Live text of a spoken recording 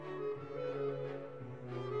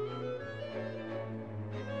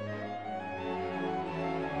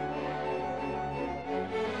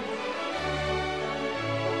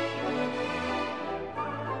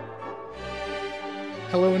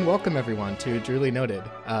Hello and welcome everyone to Drewly Noted.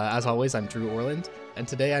 As always, I'm Drew Orland, and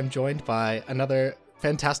today I'm joined by another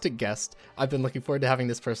fantastic guest. I've been looking forward to having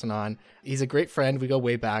this person on. He's a great friend. We go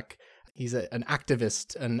way back. He's an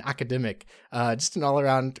activist, an academic, just an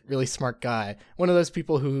all-around really smart guy. One of those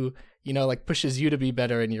people who, like pushes you to be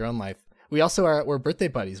better in your own life. We also we're birthday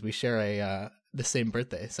buddies. We share the same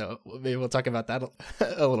birthday, so maybe we'll talk about that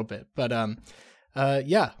a little bit. But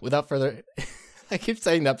yeah, without further... I keep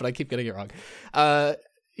saying that, but I keep getting it wrong.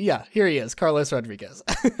 Yeah, here he is, Carlos Rodriguez.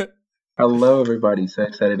 Hello, everybody. So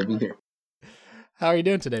excited to be here. How are you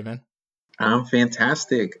doing today, man? I'm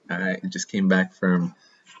fantastic. I just came back from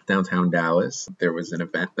downtown Dallas. There was an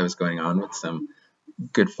event that was going on with some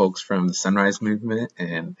good folks from the Sunrise Movement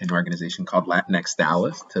and an organization called Latinx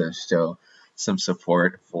Dallas to show some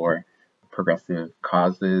support for progressive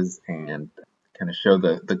causes and kind of show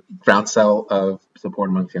the groundswell of support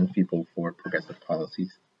amongst young people for progressive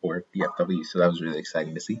policies for DFW. So that was really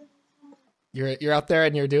exciting to see. You're out there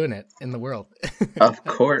and you're doing it in the world. Of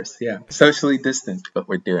course, yeah. Socially distanced, but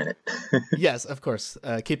we're doing it. Yes, of course.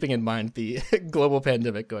 Keeping in mind the global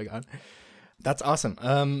pandemic going on. That's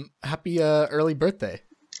awesome. Happy early birthday.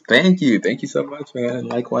 Thank you. Thank you so much, man. And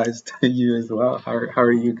likewise to you as well. How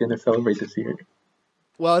are you going to celebrate this year?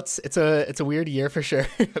 Well, it's a weird year for sure,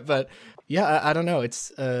 but yeah, I don't know.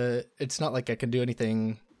 It's not like I can do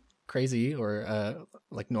anything crazy or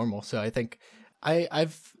like normal. So I think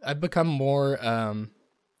I've become more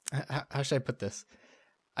how should I put this?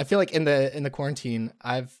 I feel like in the quarantine,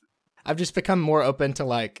 I've just become more open to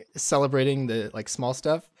like celebrating the like small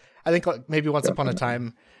stuff. I think like maybe once upon a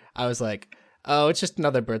time I was like, oh, it's just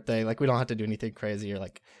another birthday. Like we don't have to do anything crazy, or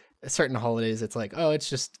like certain holidays it's like, oh, it's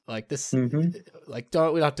just like this, like we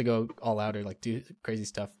don't have to go all out or like do crazy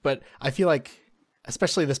stuff. But I feel like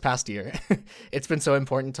especially this past year it's been so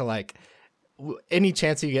important to like any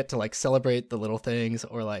chance you get to like celebrate the little things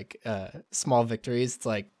or like small victories. It's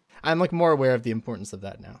like I'm like more aware of the importance of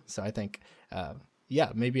that now. So I think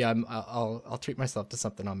yeah, maybe I'll treat myself to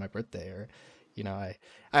something on my birthday, or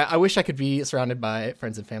I wish I could be surrounded by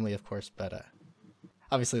friends and family, of course, but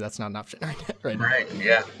obviously, that's not an option right now. Right.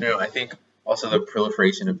 Yeah. No, I think also the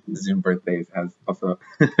proliferation of Zoom birthdays has also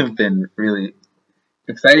been really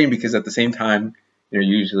exciting because at the same time,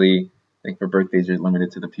 usually like for birthdays, you're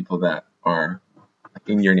limited to the people that are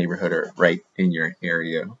in your neighborhood or right in your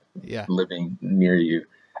area, living near you.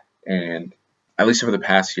 And at least over the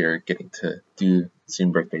past year, getting to do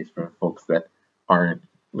Zoom birthdays for folks that aren't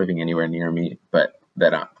living anywhere near me, but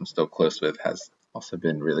that I'm still close with has also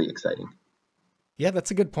been really exciting. Yeah,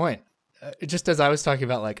 that's a good point. Just as I was talking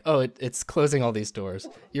about, like, oh, it's closing all these doors.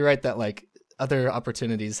 You're right that like other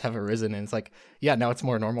opportunities have arisen, and it's like, yeah, now it's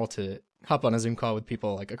more normal to hop on a Zoom call with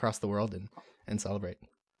people like across the world and celebrate.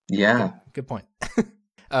 Yeah, good point.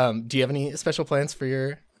 Do you have any special plans for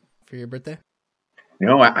your birthday?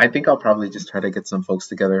 No, I think I'll probably just try to get some folks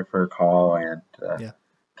together for a call and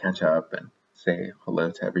catch up and say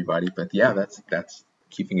hello to everybody. But yeah, that's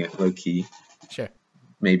keeping it low key. Sure.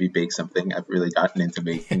 Maybe bake something. I've really gotten into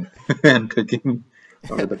baking and cooking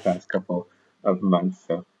over the past couple of months,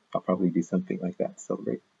 so I'll probably do something like that to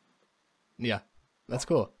celebrate. Yeah, that's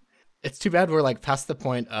cool. It's too bad we're like past the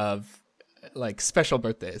point of like special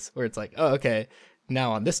birthdays where it's like, oh, okay,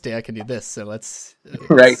 now on this day I can do this, so let's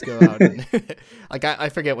go out. And like I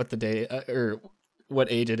forget what the day or what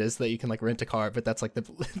age it is that you can like rent a car, but that's like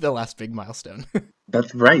the last big milestone.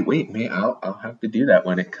 That's right. Wait, man, I'll have to do that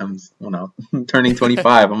when I'm turning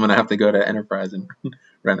 25. I'm gonna have to go to Enterprise and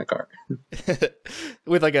rent a car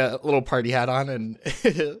with like a little party hat on and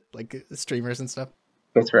like streamers and stuff.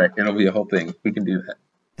 That's right. It'll be a whole thing. We can do that.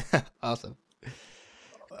 Awesome.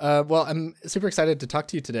 Well, I'm super excited to talk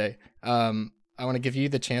to you today. I want to give you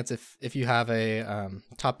the chance if you have a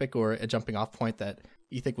topic or a jumping off point that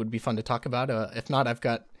you think would be fun to talk about. If not, I've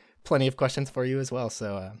got plenty of questions for you as well.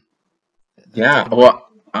 So yeah, well,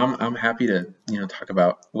 I'm happy to talk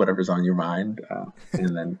about whatever's on your mind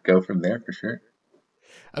and then go from there for sure.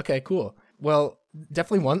 Okay, cool. Well,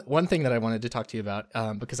 definitely one thing that I wanted to talk to you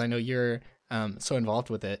about because I know you're so involved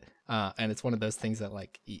with it, and it's one of those things that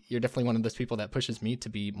like you're definitely one of those people that pushes me to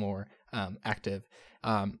be more active.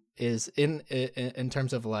 Is in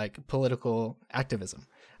terms of like political activism.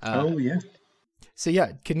 Oh yeah. So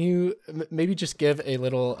yeah, can you maybe just give a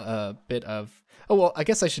little bit of? Oh well, I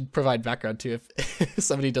guess I should provide background too if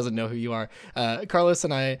somebody doesn't know who you are. Carlos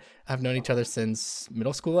and I have known each other since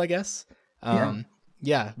middle school, I guess.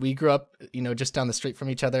 Yeah, we grew up, just down the street from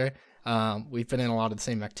each other. We've been in a lot of the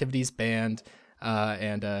same activities, band,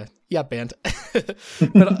 band.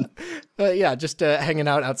 but yeah, just hanging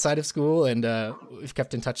out outside of school, and we've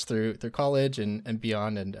kept in touch through college and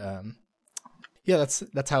beyond. And Yeah,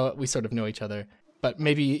 that's how we sort of know each other. But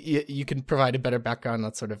maybe you can provide a better background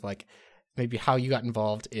on sort of like maybe how you got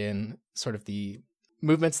involved in sort of the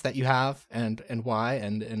movements that you have and why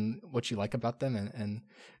and what you like about them and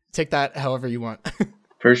take that however you want.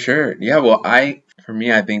 For sure. Yeah, well, for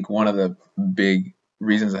me, I think one of the big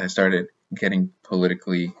reasons I started getting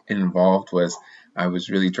politically involved was I was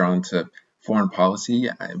really drawn to foreign policy.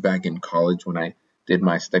 Back in college, when I did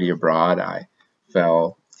my study abroad, I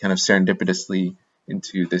fell kind of serendipitously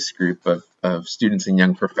into this group of students and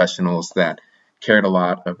young professionals that cared a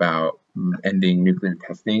lot about ending nuclear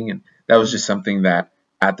testing. And that was just something that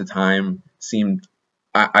at the time seemed,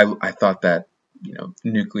 I thought that,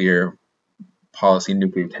 nuclear policy,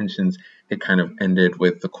 nuclear tensions, it kind of ended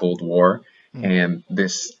with the Cold War. And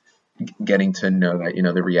this getting to know that,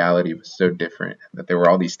 the reality was so different, that there were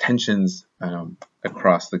all these tensions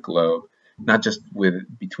across the globe, not just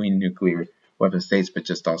between nuclear weapon states, but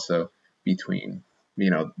just also between,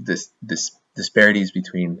 this disparities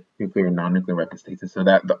between nuclear and non-nuclear weapon states. And so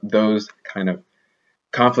that those kind of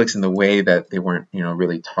conflicts in the way that they weren't,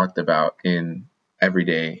 really talked about in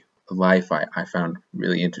everyday life, I found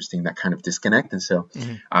really interesting, that kind of disconnect. And so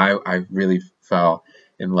I really fell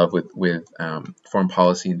in love with foreign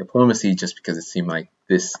policy and diplomacy, just because it seemed like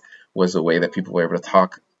this was a way that people were able to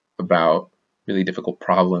talk about really difficult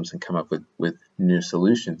problems and come up with new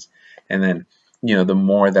solutions. And then, the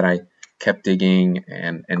more that I kept digging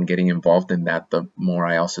and getting involved in that, the more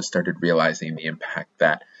I also started realizing the impact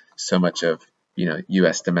that so much of,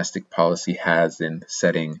 U.S. domestic policy has in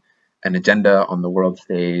setting an agenda on the world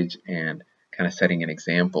stage and kind of setting an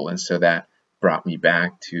example. And so that brought me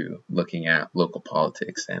back to looking at local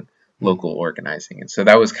politics and local organizing. And so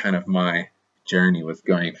that was kind of my journey, was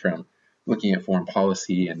going from looking at foreign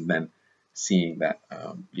policy and then seeing that,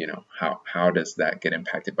 how does that get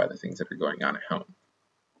impacted by the things that are going on at home.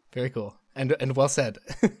 Very cool. And well said.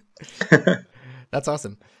 That's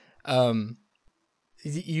awesome.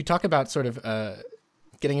 You talk about sort of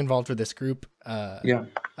getting involved with this group of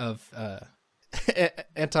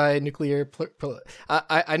anti-nuclear.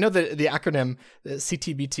 I know the acronym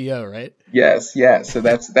CTBTO, right? Yes, yeah. So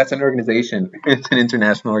that's an organization. It's an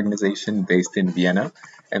international organization based in Vienna,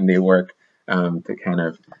 and they work to kind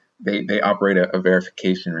of they operate a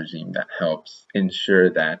verification regime that helps ensure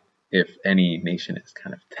that if any nation is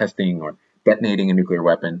kind of testing or detonating a nuclear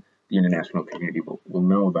weapon, the international community will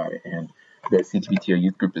know about it. And the CTBTO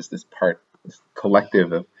youth group is this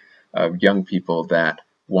collective of young people that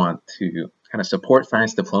want to kind of support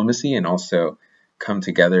science diplomacy and also come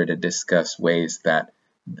together to discuss ways that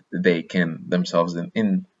they can themselves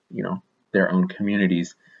in their own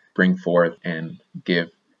communities bring forth and give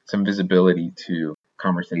some visibility to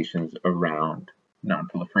conversations around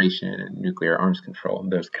non-proliferation and nuclear arms control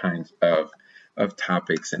and those kinds of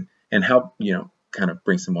topics and help kind of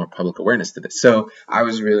bring some more public awareness to this. So I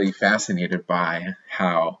was really fascinated by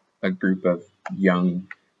how a group of young,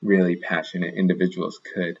 really passionate individuals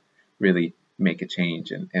could really make a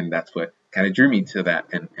change. And that's what kind of drew me to that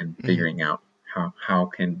and figuring out how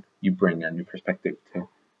can you bring a new perspective to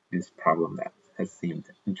this problem that has seemed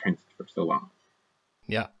entrenched for so long.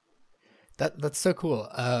 Yeah, that's so cool.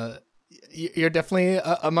 You're definitely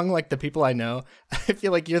among like the people I know. I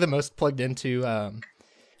feel like you're the most plugged into.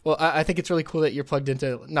 Well, I think it's really cool that you're plugged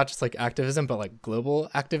into not just like activism, but like global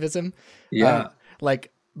activism. Yeah.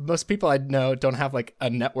 Like most people I know don't have like a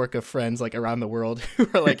network of friends like around the world who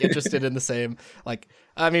are like interested in the same. Like,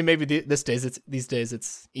 I mean, maybe these days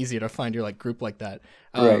it's easier to find your like group like that.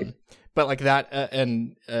 Right. But like that,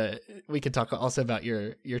 and we could talk also about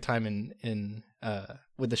your time in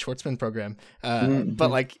with the Schwartzman program. But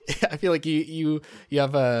like, I feel like you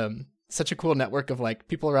have such a cool network of like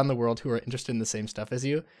people around the world who are interested in the same stuff as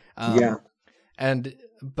you.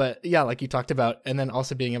 But yeah, like you talked about, and then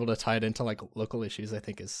also being able to tie it into like local issues, I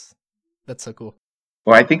think that's so cool.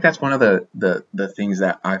 Well, I think that's one of the things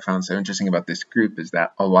that I found so interesting about this group is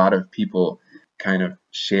that a lot of people kind of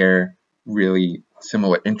share really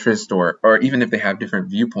similar interests or even if they have different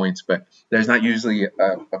viewpoints, but there's not usually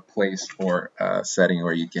a place or a setting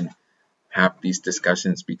where you can have these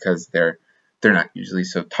discussions because they're not usually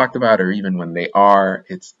so talked about, or even when they are,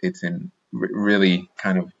 it's in really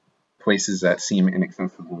kind of places that seem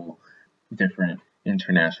inaccessible, different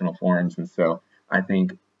international forums. And so I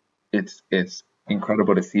think it's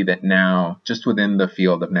incredible to see that now, just within the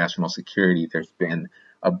field of national security, there's been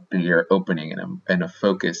a bigger opening and a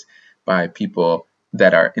focus by people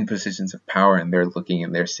that are in positions of power, and they're looking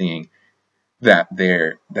and they're seeing that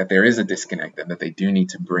there is a disconnect and that they do need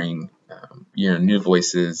to bring new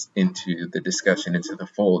voices into the discussion, into the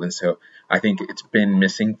fold. And so I think it's been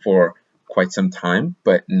missing for quite some time,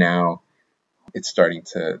 but now it's starting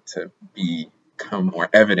to become more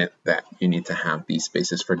evident that you need to have these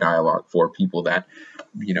spaces for dialogue for people that,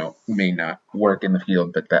 may not work in the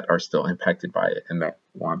field, but that are still impacted by it and that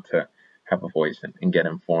want to have a voice and get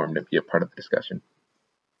informed and be a part of the discussion.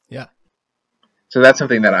 Yeah. So that's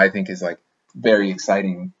something that I think is like very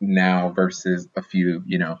exciting now versus a few,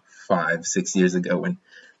 5-6 years ago when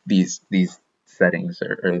these settings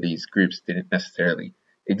or these groups didn't necessarily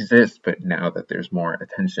exist, but now that there's more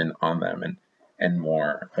attention on them and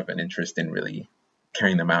more of an interest in really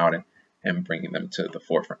carrying them out and bringing them to the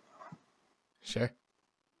forefront. Sure.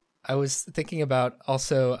 I was thinking about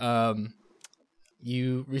also,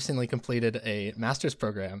 you recently completed a master's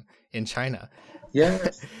program in China.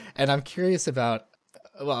 Yes. And I'm curious about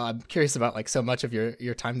like so much of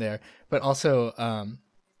your time there, but also,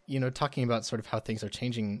 talking about sort of how things are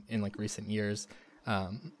changing in like recent years.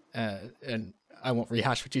 And I won't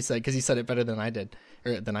rehash what you said because you said it better than I did,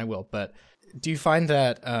 or than I will. But do you find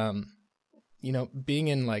that, being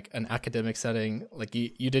in like an academic setting, like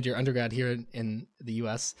you did your undergrad here in the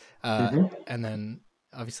US, and then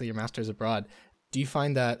obviously your master's abroad, do you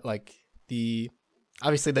find that like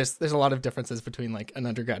obviously there's a lot of differences between like an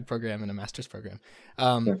undergrad program and a master's program.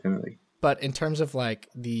 Definitely. But in terms of like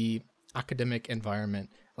the academic environment,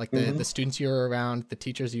 like the students you were around, the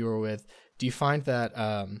teachers you were with, do you find that,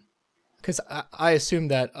 because I assume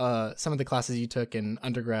that some of the classes you took in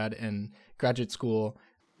undergrad and graduate school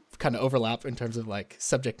kind of overlap in terms of like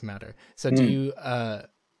subject matter. So do you,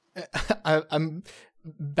 I'm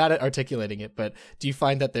bad at articulating it, but do you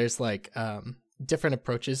find that there's like different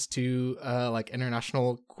approaches to like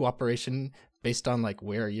international cooperation based on like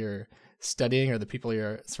where you're studying or the people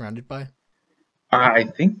you're surrounded by? I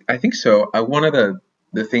think so. One of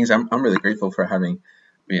the things I'm really grateful for having,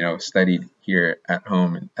 studied here at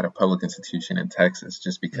home and at a public institution in Texas,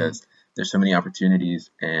 just because there's so many opportunities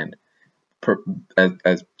and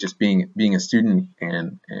as just being a student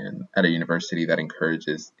and at a university that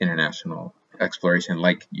encourages international exploration,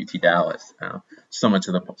 like UT Dallas. So much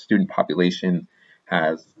of the student population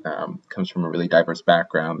comes from a really diverse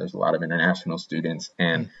background. There's a lot of international students,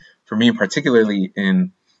 and for me, particularly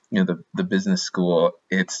in the business school,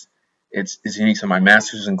 it's unique. So my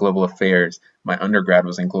master's was in global affairs, my undergrad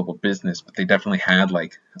was in global business, but they definitely had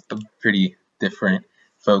like a pretty different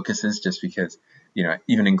focuses, just because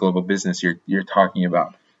even in global business, you're talking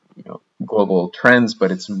about global trends,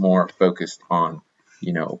 but it's more focused on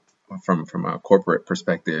from a corporate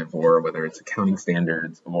perspective, or whether it's accounting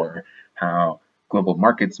standards, or how global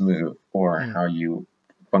markets move, or how you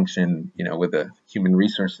function, with a human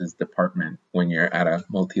resources department when you're at a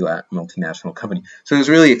multinational company. So it was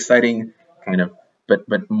really exciting, kind of,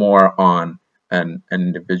 but more on an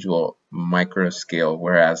individual micro scale.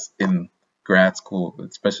 Whereas in grad school,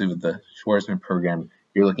 especially with the Schwarzman program,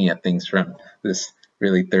 you're looking at things from this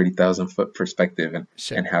really 30,000 foot perspective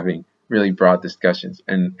and having really broad discussions.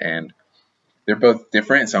 And they're both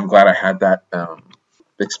different. So I'm glad I had that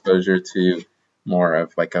exposure to more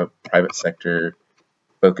of like a private sector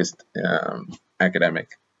focused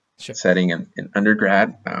academic setting in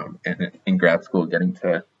undergrad, and in grad school, getting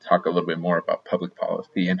to talk a little bit more about public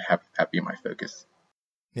policy and have that be my focus.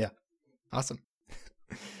 Yeah. Awesome.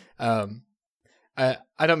 I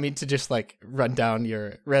don't mean to just like run down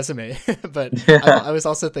your resume, but I was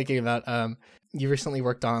also thinking about, you recently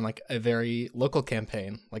worked on like a very local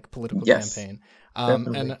campaign, like political campaign.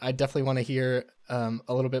 And I definitely want to hear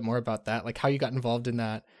a little bit more about that, like how you got involved in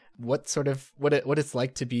that, what it's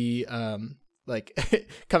like to be like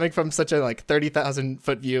coming from such a like 30,000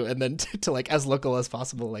 foot view and then to like as local as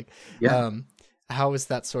possible. Like, how is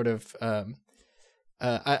that sort of,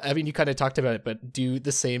 I mean, you kind of talked about it, but do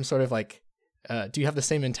the same sort of like, do you have the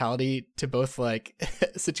same mentality to both like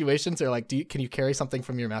situations, or like can you carry something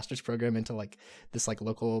from your master's program into like this like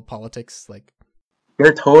local politics? Like,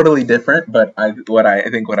 they're totally different, but what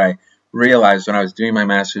I realized when I was doing my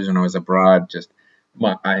master's, when I was abroad,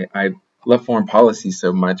 I love foreign policy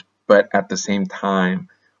so much, but at the same time,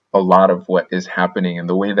 a lot of what is happening and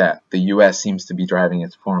the way that the U.S. seems to be driving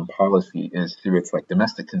its foreign policy is through its like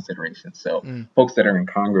domestic considerations. So folks that are in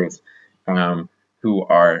Congress, who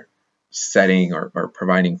are setting or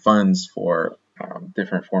providing funds for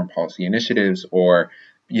different foreign policy initiatives, or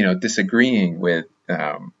disagreeing with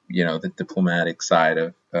the diplomatic side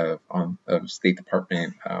of State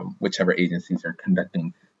Department, whichever agencies are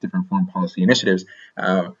conducting different foreign policy initiatives.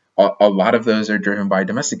 A lot of those are driven by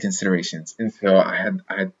domestic considerations, and so I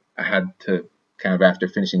had to kind of, after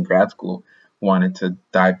finishing grad school, wanted to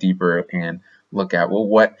dive deeper and look at, well,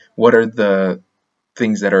 what are the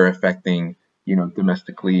things that are affecting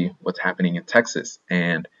domestically what's happening in Texas.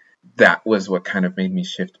 And that was what kind of made me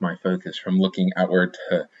shift my focus from looking outward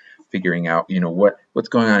to figuring out, what's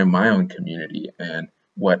going on in my own community, and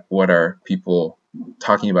what are people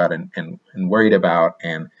talking about and worried about,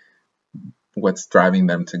 and what's driving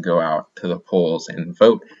them to go out to the polls and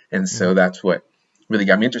vote. And so that's what really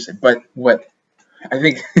got me interested. But what I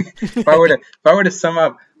think, if I were to sum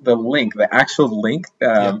up the actual link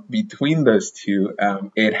between those two,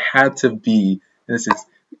 it had to be, this is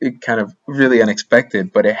kind of really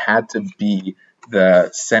unexpected, but it had to be the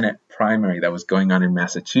Senate primary that was going on in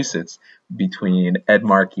Massachusetts between Ed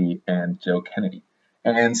Markey and Joe Kennedy.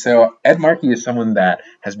 And so Ed Markey is someone that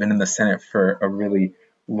has been in the Senate for a really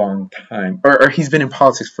long time, or he's been in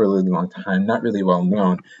politics for a really long time, not really well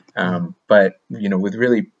known, but with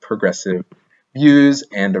really progressive views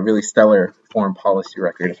and a really stellar foreign policy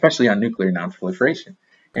record, especially on nuclear nonproliferation.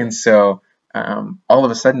 And so all of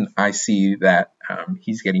a sudden I see that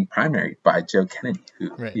he's getting primaried by Joe Kennedy, who,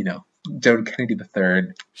 Joe Kennedy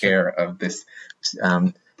III, heir of this,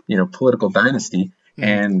 political dynasty.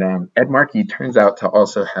 And Ed Markey turns out to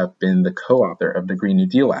also have been the co-author of the Green New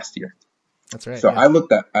Deal last year. That's right. So I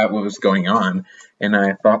looked at what was going on, and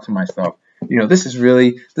I thought to myself, this is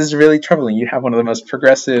really troubling. You have one of the most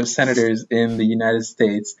progressive senators in the United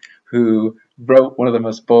States who wrote one of the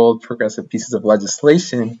most bold progressive pieces of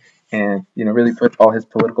legislation, and really put all his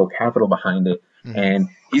political capital behind it. And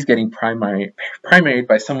he's getting primaried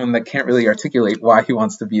by someone that can't really articulate why he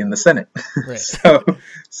wants to be in the Senate. Right.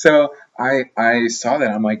 So I saw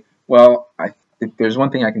that. I'm like, well, if there's one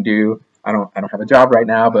thing I can do. I don't have a job right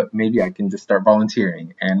now, but maybe I can just start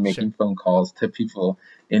volunteering and making phone calls to people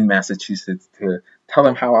in Massachusetts to tell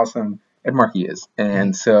them how awesome Ed Markey is.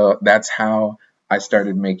 And so that's how I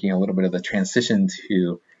started making a little bit of the transition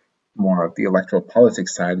to more of the electoral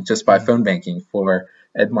politics side, just by phone banking for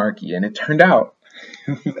Ed Markey. And it turned out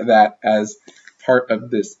that as part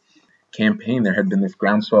of this campaign, there had been this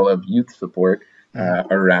groundswell of youth support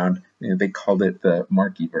around. They called it the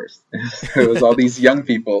Markeyverse. So it was all these young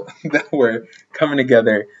people that were coming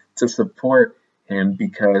together to support him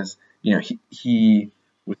because, he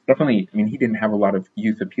was definitely, he didn't have a lot of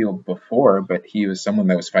youth appeal before, but he was someone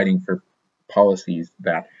that was fighting for policies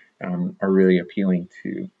that are really appealing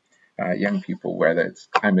to young people, whether it's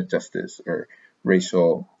climate justice or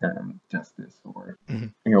racial justice or,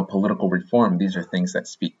 political reform. These are things that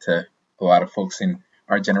speak to a lot of folks in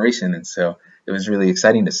our generation. And so it was really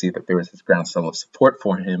exciting to see that there was this groundswell of support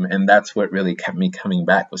for him. And that's what really kept me coming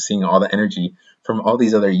back, was seeing all the energy from all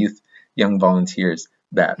these other young volunteers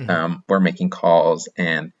that were making calls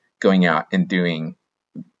and going out and doing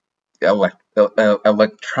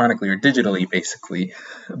electronically or digitally, basically,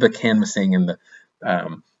 the canvassing and the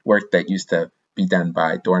work that used to be done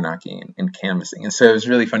by door knocking and canvassing. And so it was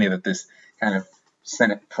really funny that this kind of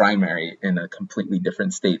Senate primary in a completely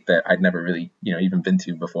different state that I'd never really, even been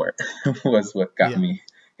to before was what got me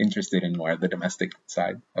interested in more the domestic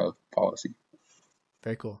side of policy.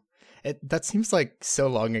 Very cool. That seems like so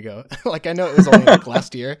long ago. Like, I know it was only like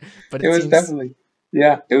last year, but it was definitely,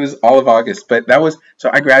 it was all of August. But so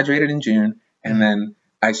I graduated in June, and then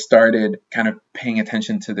I started kind of paying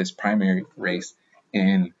attention to this primary race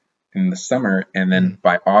in the summer. And then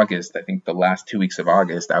by August, I think the last 2 weeks of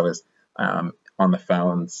August, I was on the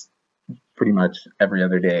phones pretty much every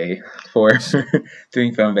other day for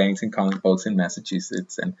doing phone banks and calling folks in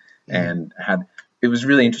Massachusetts, and it was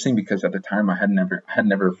really interesting because at the time I had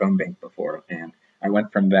never phone banked before, and I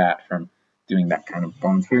went from doing that kind of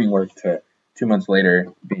volunteering work to 2 months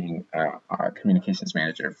later being a communications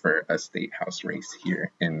manager for a state house race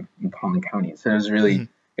here in Collin County. So it was really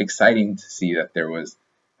exciting to see that there was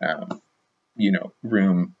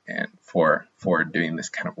room and for doing this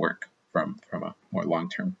kind of work from a more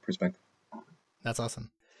long-term perspective. That's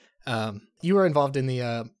awesome. You were involved in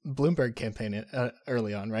the Bloomberg campaign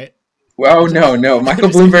early on, right? Well, no, Michael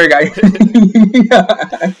Bloomberg. I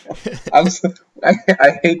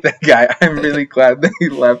hate that guy. I'm really glad that he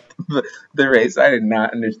left the race. I did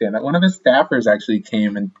not understand that. One of his staffers actually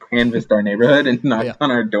came and canvassed our neighborhood and knocked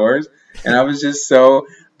on our doors, and I was just so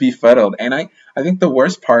befuddled. And I think the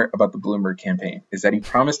worst part about the Bloomberg campaign is that he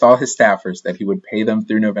promised all his staffers that he would pay them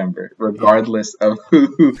through November, regardless of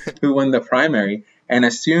who won the primary. And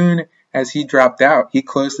as soon as he dropped out, he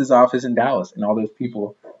closed his office in Dallas, and all those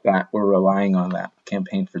people that were relying on that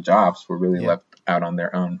campaign for jobs were really left out on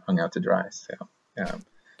their own, hung out to dry. So,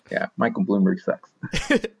 Michael Bloomberg sucks.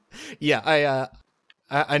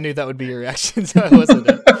 I knew that would be your reaction, so I wasn't.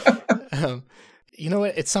 You know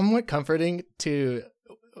what? It's somewhat comforting to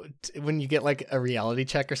when you get like a reality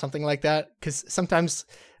check or something like that, because sometimes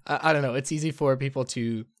I don't know. It's easy for people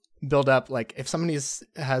to build up, like if somebody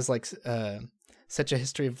has like such a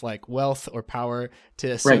history of like wealth or power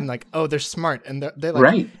to assume Right. like, oh, they're smart and they're like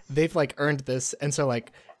Right. they've like earned this, and so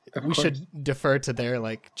like Of we course. should defer to their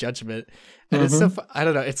like judgment. And it's so Mm-hmm. I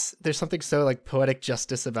don't know, it's there's something so like poetic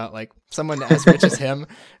justice about like someone as rich as him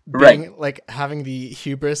Right. being like having the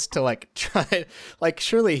hubris to like try, like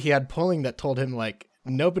surely he had polling that told him like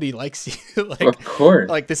nobody likes you, Of course.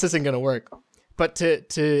 like this isn't gonna work. But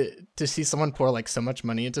to see someone pour like so much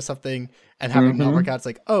money into something and have it not Mm-hmm. work out, it's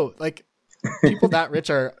like, oh, like people that rich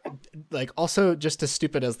are like also just as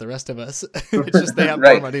stupid as the rest of us. It's just they have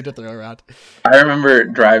more Right. money to throw around. I remember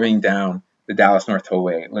driving down the Dallas North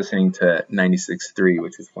Tollway, listening to 96.3,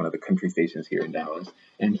 which is one of the country stations here in Dallas,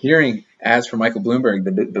 and hearing ads for Michael Bloomberg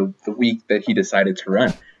the week that he decided to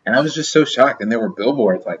run. And I was just so shocked. And there were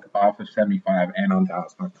billboards like off of 75 and on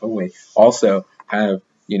Dallas North Tollway, also kind of,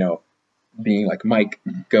 being like, Mike,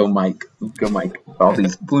 go Mike, go Mike, all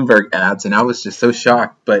these Bloomberg ads. And I was just so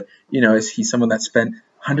shocked. But, is he someone that spent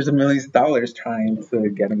hundreds of millions of dollars trying to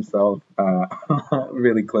get himself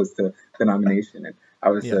really close to the nomination? And I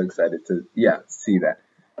was so excited to, see that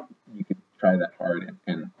you could try that hard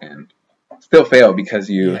and still fail because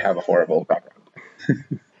you have a horrible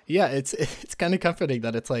background. Yeah, it's kind of comforting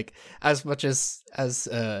that it's like as much as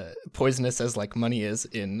poisonous as like money is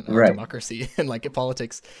in our Right. democracy and like in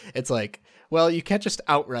politics, it's like, well, you can't just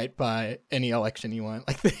outright buy any election you want.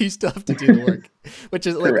 Like you still have to do the work, which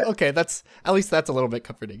is like, Correct. okay, that's at least that's a little bit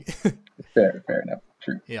comforting. Fair enough.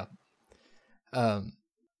 True. Yeah.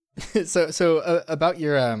 So about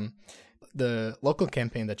your the local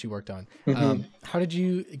campaign that you worked on, how did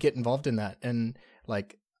you get involved in that? And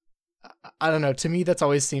like, I don't know. To me, that's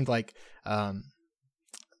always seemed like I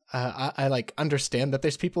like understand that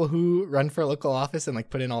there's people who run for a local office and like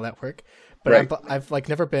put in all that work, but Right. I've like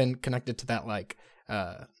never been connected to that like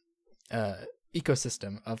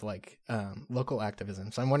ecosystem of like local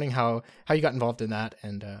activism. So I'm wondering how you got involved in that.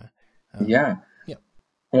 And Yeah. yeah.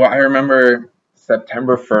 Well, I remember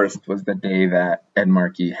September 1st was the day that Ed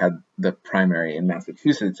Markey had the primary in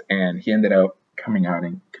Massachusetts, and he ended up coming out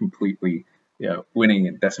and completely, winning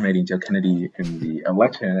and decimating Joe Kennedy in the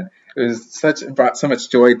election. It brought so much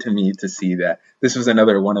joy to me to see that this was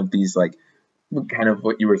another one of these, like, kind of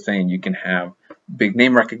what you were saying. You can have big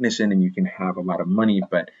name recognition and you can have a lot of money,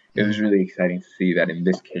 but it was really exciting to see that in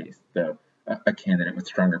this case, a candidate with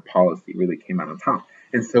stronger policy really came out on top.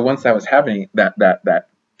 And so once that was happening, that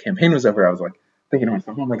campaign was over, I was like thinking to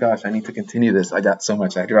myself, oh my gosh, I need to continue this. I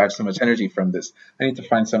derive so much energy from this. I need to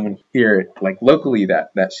find someone here, like locally,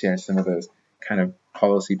 that shares some of those kind of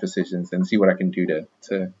policy positions and see what I can do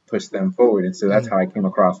to push them forward. And so that's how I came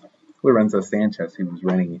across Lorenzo Sanchez, who was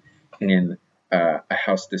running in a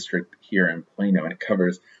House district here in Plano, and it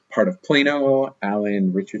covers part of Plano,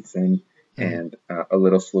 Allen, Richardson, and a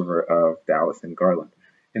little sliver of Dallas and Garland.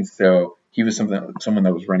 And so he was someone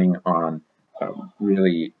that was running on a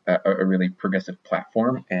really progressive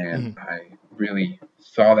platform, and I really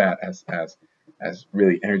saw that as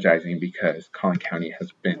really energizing, because Collin County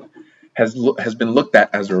has been looked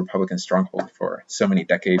at as a Republican stronghold for so many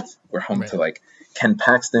decades. We're home to like Ken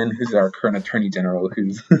Paxton, who's our current Attorney General,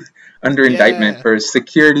 who's under indictment for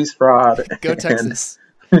securities fraud. Go Texas.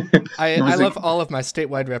 I love all of my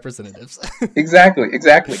statewide representatives.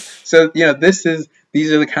 Exactly. So,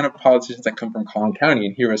 these are the kind of politicians that come from Collin County.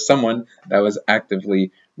 And here was someone that was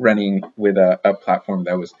actively running with a platform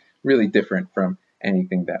that was really different from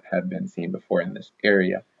anything that had been seen before in this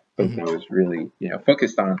area, but that was really,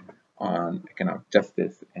 focused on economic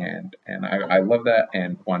justice. And I love that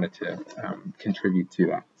and wanted to contribute to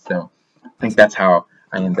that. So I think that's how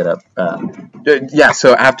I ended up.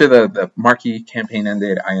 So after the Markey campaign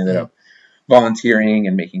ended, I ended up volunteering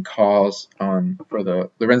and making calls for the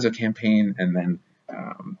Lorenzo campaign, and then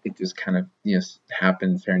it just kind of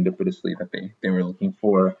happened serendipitously that they were looking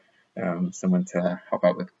for someone to help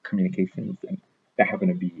out with communications, and that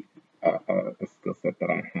happened to be a skill set that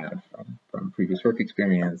I had from previous work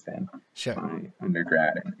experience and my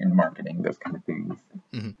undergrad in marketing, those kind of things.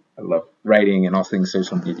 I love writing and all things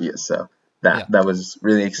social media, so that was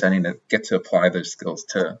really exciting to get to apply those skills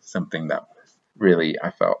to something that really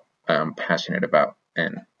I felt passionate about,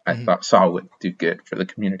 and I saw would do good for the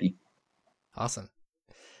community. Awesome.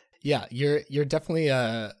 Yeah, you're definitely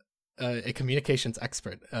a communications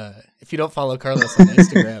expert. If you don't follow Carlos on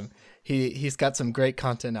Instagram, he's got some great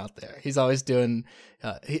content out there. He's always doing.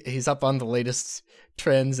 He's up on the latest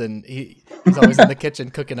trends, and he's always in the kitchen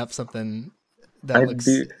cooking up something that looks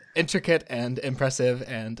intricate and impressive,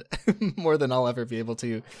 and more than I'll ever be able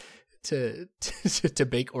to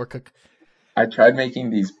bake or cook. I tried making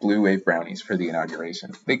these blue wave brownies for the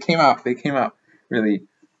inauguration. They came out really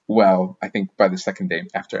well, I think by the second day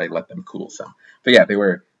after I let them cool some. But yeah, there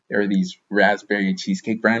were these raspberry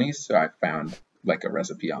cheesecake brownies. So I found like a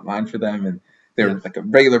recipe online for them, and they Yeah. were like a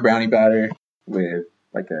regular brownie batter with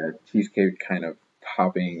like a cheesecake kind of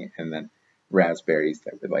topping, and then raspberries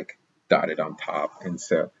that were like dotted on top, and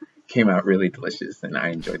so came out really delicious, and I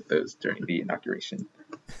enjoyed those during the inauguration.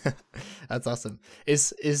 That's awesome.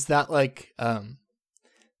 Is that like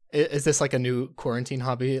is this like a new quarantine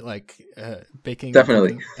hobby, like baking and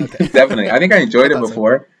Definitely, cooking? Okay. definitely. I think I I enjoyed it thought so.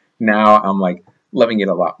 before. Now I'm like loving it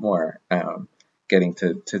a lot more. Getting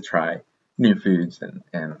to try new foods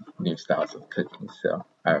and new styles of cooking. So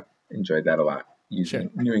I've enjoyed that a lot. Sure.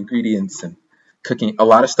 Using new ingredients and cooking a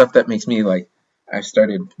lot of stuff that makes me like. I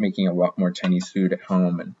started making a lot more Chinese food at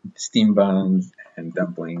home and steam buns and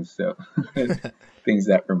dumplings. So things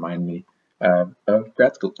that remind me of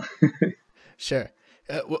grad school. Sure.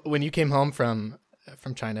 When you came home from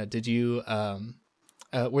China, did you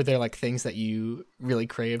were there like things that you really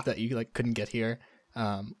craved that you like couldn't get here,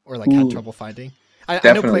 or like had Ooh, trouble finding? I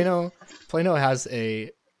know definitely. Plano has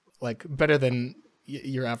a like better than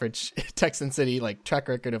your average Texan city like track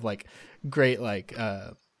record of like great like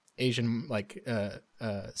Asian like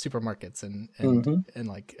supermarkets Hmm. and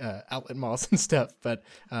like outlet malls and stuff. But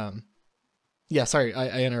yeah, sorry,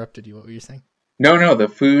 I interrupted you. What were you saying? No, no, the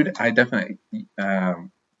food I definitely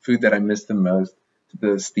food that I missed the most.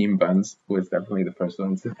 The steam buns was definitely the first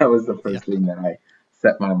one. So that was the Yeah. first thing that I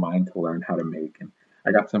set my mind to learn how to make, and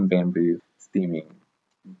I got some bamboo steaming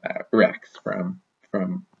racks from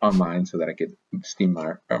online so that I could steam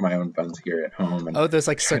my own buns here at home and Oh, there's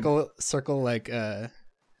like try. circle like wooden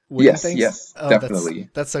Yes, things. yes, Oh, definitely.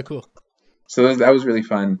 that's so cool. So that was really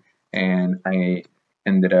fun, and I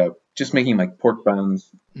ended up just making like pork buns,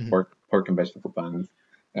 Hmm. pork and vegetable buns,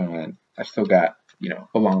 and I still got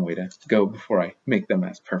a long way to go before I make them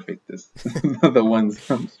as perfect as the ones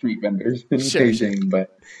from street vendors in Sure, sure. Beijing,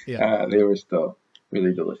 but Yeah, they were still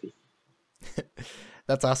really delicious.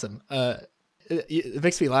 that's awesome. It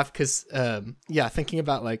makes me laugh because yeah, thinking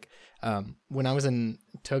about like when I was in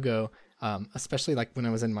Togo, especially like when I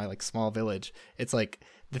was in my like small village, it's like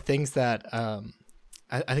the things that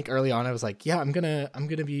I think early on I was like, yeah, I'm gonna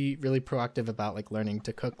be really proactive about like learning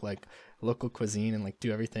to cook like local cuisine and like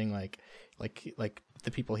do everything like the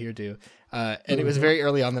people here do. And it was Hmm. very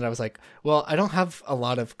early on that I was like, well, I don't have a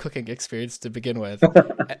lot of cooking experience to begin with.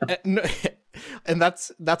 And, and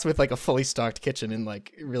that's with like a fully stocked kitchen and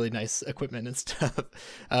like really nice equipment and stuff.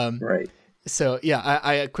 Um, Right. so yeah,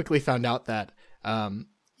 I quickly found out that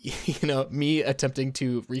me attempting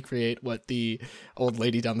to recreate what the old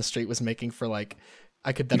lady down the street was making for like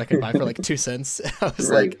I could buy for like 2 cents. I was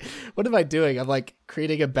Right. like, what am I doing? I'm like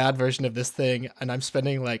creating a bad version of this thing, and I'm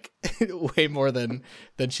spending like way more than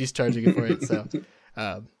she's charging for it. So,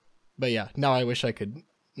 um, but yeah, now I wish I could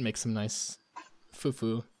make some nice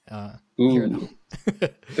fufu here at Ooh, home.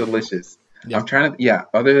 delicious. Yeah. I'm trying to, yeah,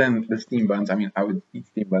 other than the steam buns, I mean, I would eat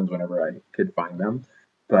steam buns whenever I could find them,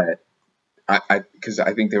 but because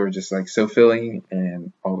I think they were just like so filling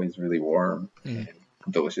and always really warm Mm,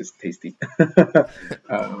 and delicious, tasty.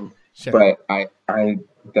 um, sure. but I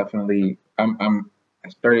definitely, I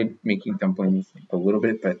started making dumplings a little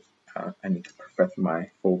bit, but I need to perfect my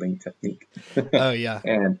folding technique. Oh yeah.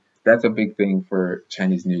 And that's a big thing for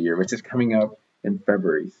Chinese New Year, which is coming up in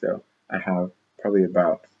February. So I have probably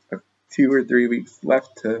about 2 or 3 weeks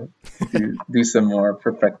left to do some more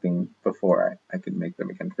perfecting before I can make them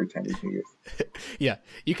again for Chinese New Year. Yeah,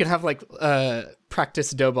 you can have like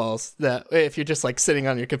practice dough balls that if you're just like sitting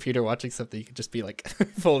on your computer watching something, you can just be like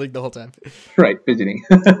folding the whole time. Right, fidgeting.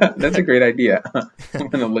 That's a great idea. I'm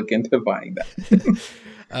gonna look into buying that.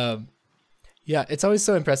 um, yeah, it's always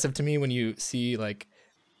so impressive to me when you see like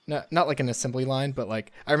not like an assembly line, but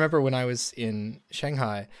like I remember when I was in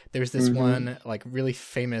Shanghai, there was this Hmm. one like really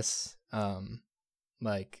famous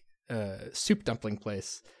like soup dumpling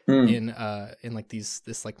place Mm. in like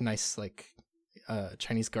this like nice like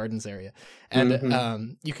Chinese gardens area, and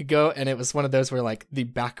Hmm. you could go, and it was one of those where like the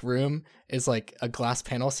back room is like a glass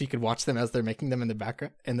panel, so you could watch them as they're making them in the back,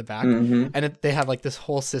 Hmm. and they have like this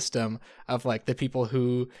whole system of like the people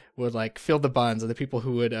who would like fill the buns and the people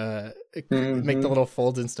who would make the Hmm. little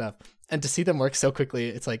folds and stuff, and to see them work so quickly,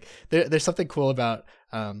 it's like there's something cool about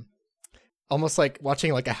almost like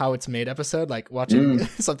watching like a how it's made episode, like watching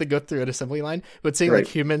Mm. something go through an assembly line, but seeing like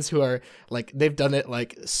Right. humans who are like they've done it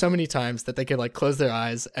like so many times that they could like close their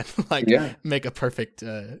eyes and like Yeah, make a perfect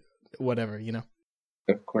whatever, you know.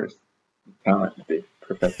 of course. Talent they've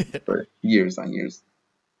perfected for years on years.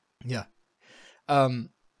 Yeah. um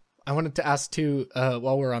I wanted to ask too,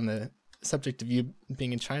 while we're on the subject of you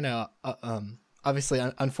being in China, obviously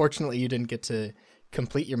unfortunately you didn't get to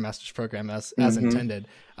complete your master's program as Mm-hmm. intended.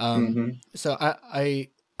 Mm-hmm. So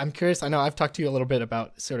I'm curious. I know I've talked to you a little bit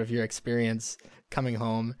about sort of your experience coming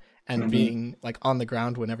home and Mm-hmm. being like on the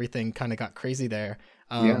ground when everything kind of got crazy there.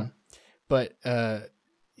 Yeah. But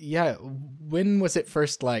yeah, when was it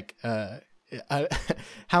first like? Uh,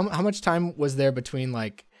 how much time was there between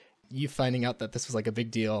like you finding out that this was like a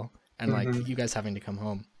big deal and like Mm-hmm. you guys having to come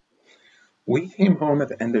home? We came home at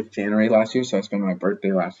the end of January last year, so I spent my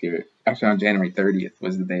birthday last year. Actually, on January 30th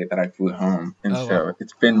was the day that I flew home, and Oh wow. so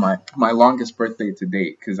it's been my longest birthday to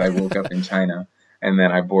date because I woke up in China, and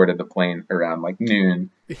then I boarded the plane around like noon,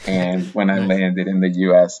 and when I Nice. landed in the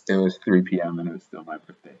U.S., it was 3 p.m. and it was still my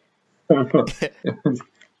birthday. It was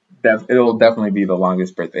it'll definitely be the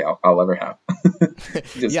longest birthday I'll ever have,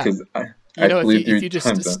 just Yeah. because You I know, flew if through you just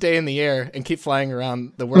tons of. stay in the air and keep flying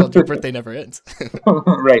around the world, your birthday never ends.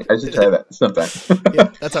 Right, I should try that sometime.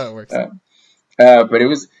 Yeah, that's how it works. Uh, but it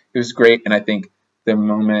was great, and I think the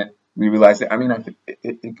moment we realized it, I mean,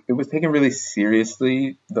 it was taken really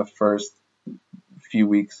seriously the first few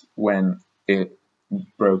weeks when it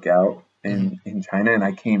broke out Hmm. in China, and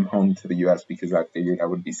I came home to the U.S. because I figured I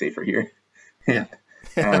would be safer here. Yeah.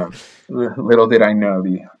 And little did I know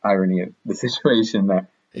the irony of the situation that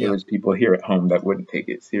there Yeah. was people here at home that wouldn't take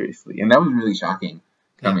it seriously, and that was really shocking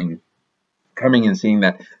Yeah. coming and seeing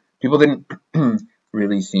that people didn't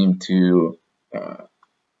really seem to uh,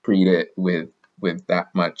 treat it with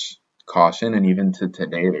that much caution, and even to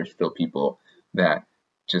today, there's still people that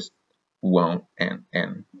just won't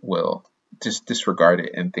and will just disregard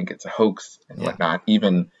it and think it's a hoax and Yeah. whatnot.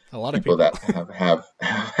 Even A lot of people people. that have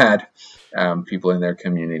had people in their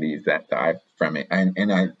communities that died from it, and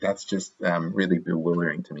that's just really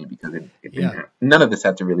bewildering to me because it didn't Yeah. none of this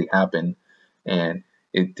had to really happen, and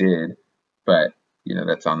it did, but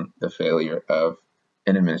that's on the failure of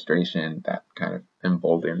an administration that kind of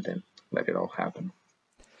emboldened and let it all happen.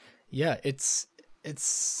 Yeah, it's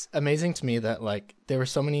amazing to me that like there were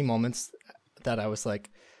so many moments that I was like,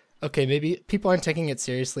 okay, maybe people aren't taking it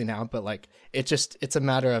seriously now, but like it's a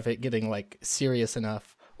matter of it getting like serious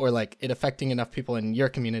enough or like it affecting enough people in your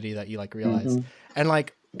community that you like realize. Hmm. And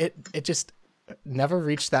like it just never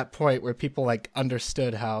reached that point where people like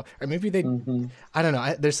understood how, or maybe they, Hmm. I don't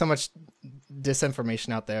know, there's so much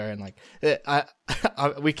disinformation out there and like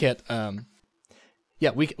we can't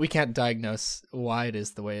yeah, we can't diagnose why it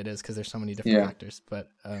is the way it is because there's so many different Yeah, factors. But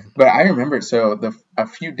but I remember so a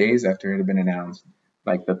few days after it had been announced,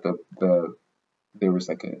 like that there was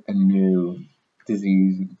like a new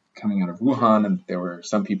disease coming out of Wuhan, and there were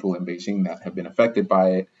some people in Beijing that have been affected by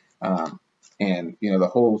it, um, and the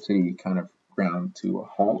whole city kind of ground to a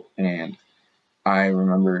halt. And I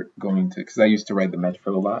remember going to, because I used to ride the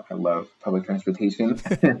metro a lot. I love public transportation.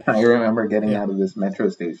 And I remember getting yeah, out of this metro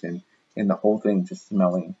station and the whole thing just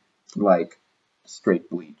smelling like straight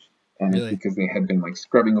bleach. And it's really, because they had been like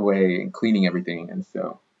scrubbing away and cleaning everything. And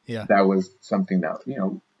so yeah, that was something that,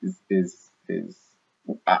 is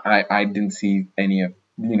I didn't see any of,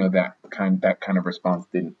 that kind of response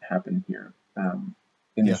didn't happen here yeah,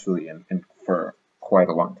 initially and for quite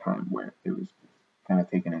a long time where it was kind of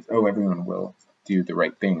taken as, oh, everyone will do the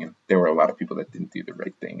right thing. And there were a lot of people that didn't do the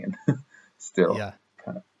right thing and still yeah,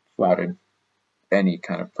 kind of flouted any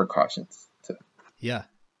kind of precautions. To, yeah.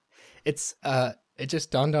 It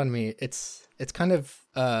just dawned on me. It's kind of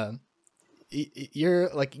you're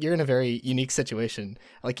in a very unique situation.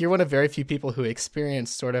 Like you're one of very few people who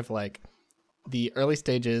experienced sort of like the early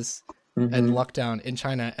stages and mm-hmm, lockdown in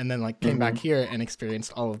China, and then like came back mm-hmm, here and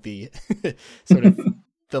experienced all of the sort of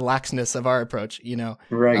the laxness of our approach.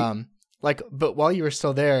 right. Like, but while you were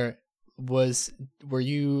still there, were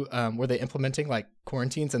you were they implementing like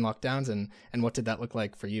quarantines and lockdowns, and what did that look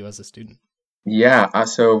like for you as a student? Yeah.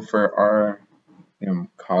 So for our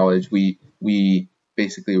college, we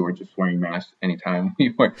basically were just wearing masks anytime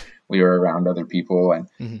we were around other people, and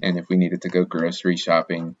Hmm. and if we needed to go grocery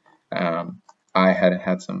shopping, um, I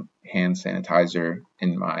had some hand sanitizer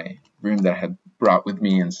in my room that I had brought with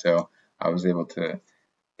me, and so I was able to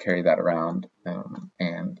carry that around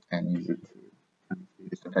and use it to kind of be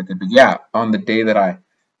disinfected. But yeah, on the day that I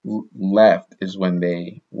left is when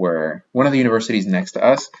they were one of the universities next to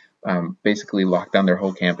us basically locked down their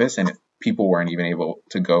whole campus, and people weren't even able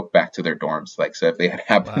to go back to their dorms. Like, so if they had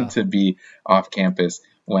happened Wow. to be off campus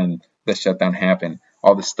when the shutdown happened,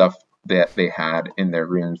 all the stuff that they had in their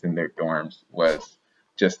rooms in their dorms was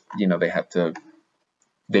just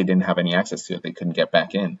they didn't have any access to it. They couldn't get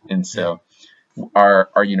back in, and Yeah. so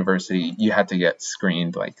our university, you had to get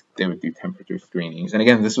screened. Like they would do temperature screenings, and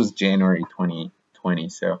again, this was January 2020,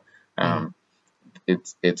 so Hmm. um,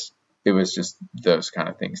 it was just those kind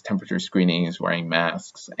of things: temperature screenings, wearing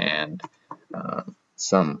masks, and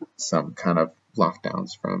some kind of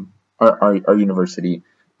lockdowns from our university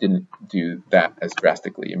didn't do that as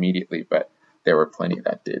drastically immediately, but there were plenty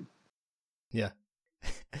that did. Yeah.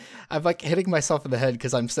 I'm like hitting myself in the head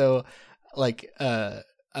because I'm so like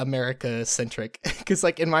America centric. Because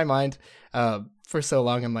like in my mind, for so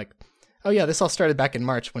long, I'm like, oh yeah, this all started back in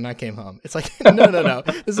March when I came home. It's like, no.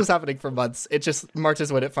 This was happening for months. It just March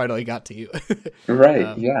is when it finally got to you.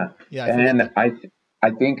 Right. Yeah. Yeah. And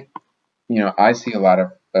I think, I see a lot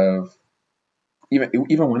of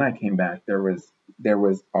even when I came back, there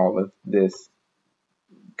was all of this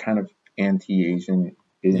kind of anti-Asian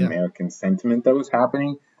Yeah. American sentiment that was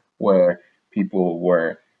happening, where people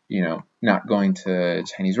were, not going to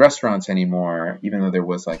Chinese restaurants anymore, even though there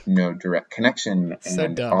was like no direct connection, So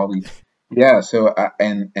and dumb. all these, yeah. So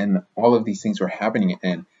and all of these things were happening,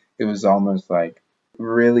 and it was almost like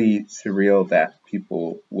really surreal that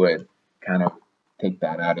people would kind of take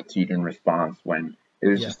that attitude in response when it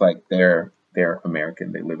was Yeah. just like they're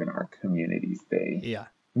American, they live in our communities, they Yeah.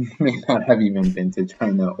 may not have even been to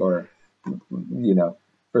China or,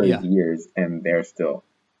 for Yeah. years, and they're still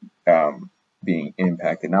being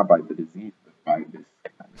impacted not by the disease, but by this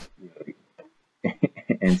kind of really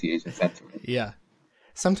anti-Asian sentiment. Yeah.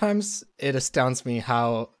 Sometimes it astounds me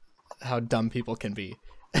how dumb people can be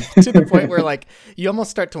to the point where like you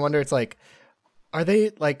almost start to wonder. It's like, are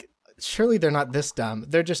they like? Surely they're not this dumb.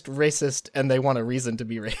 They're just racist, and they want a reason to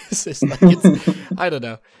be racist. Like it's, I don't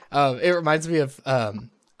know. It reminds me of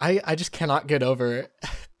I just cannot get over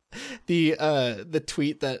the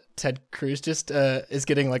tweet that Ted Cruz just is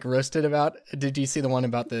getting like roasted about. Did you see the one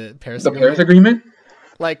about the Paris The Agreement? Paris Agreement?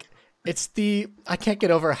 Like I can't get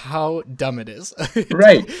over how dumb it is.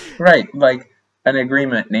 Right. Like an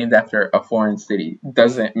agreement named after a foreign city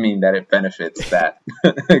doesn't mean that it benefits that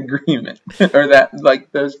agreement or that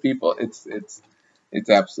like those people. It's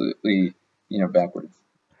absolutely, backwards.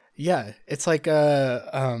 Yeah, it's like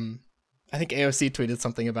I think AOC tweeted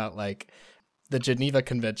something about like the Geneva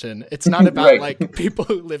Convention. It's not about Right. like people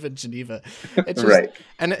who live in Geneva. It's just Right.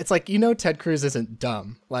 and it's like Ted Cruz isn't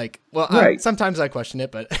dumb. Like, well, Right. sometimes I question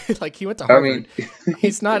it, but like he went to I Harvard. mean,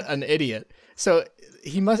 He's not an idiot. So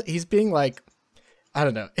he's being like, I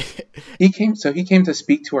don't know. he came to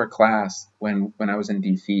speak to our class when I was in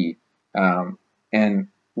DC, and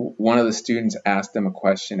one of the students asked him a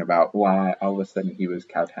question about why all of a sudden he was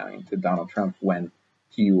kowtowing to Donald Trump when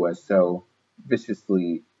he was so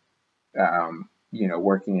viciously,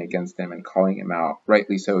 working against him and calling him out,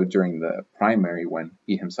 rightly so, during the primary when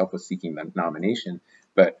he himself was seeking the nomination.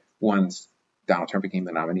 But once Donald Trump became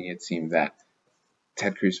the nominee, it seemed that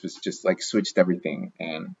Ted Cruz was just like switched everything,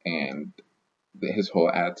 and his whole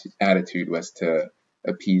attitude was to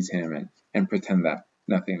appease him and pretend that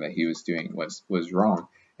nothing that he was doing was wrong.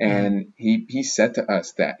 And he said to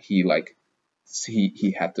us that he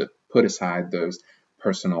had to put aside those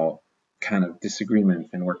personal kind of disagreements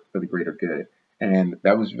and work for the greater good. And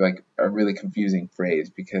that was like a really confusing phrase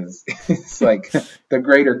because it's like the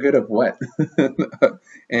greater good of what?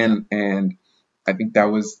 and I think that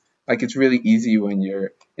was like, it's really easy when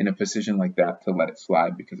you're in a position like that to let it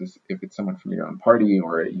slide, because if it's someone from your own party,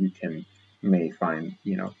 or you may find,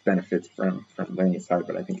 benefits from letting it slide.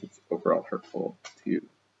 But I think it's overall hurtful to,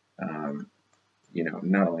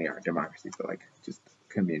 not only our democracy, but like just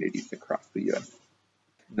communities across the U.S.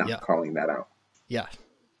 not calling that out. Yeah,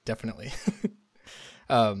 definitely.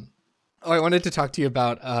 I wanted to talk to you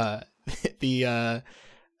about the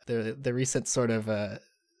recent sort of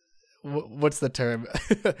what's the term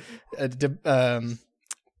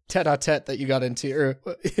tete-a-tete that you got into, or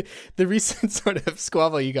the recent sort of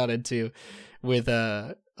squabble you got into with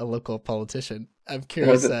a local politician. I'm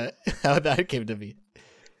curious how that came to be.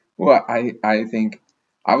 Well, I think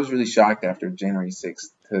I was really shocked after January 6th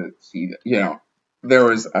to see that,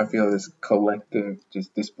 I feel this collective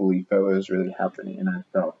just disbelief that was really happening, and I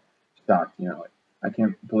felt shocked, I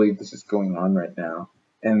can't believe this is going on right now,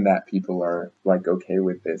 and that people are like okay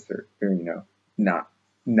with this, or not,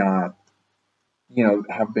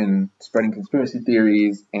 have been spreading conspiracy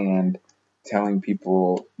theories and telling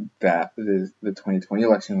people that the 2020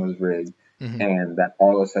 election was rigged, and that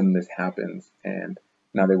all of a sudden this happens, and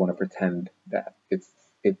now they want to pretend that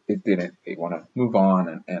it didn't. They want to move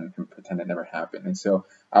on and pretend it never happened. And so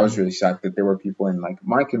I was really shocked that there were people in like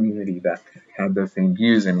my community that had those same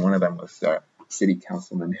views. And one of them was a city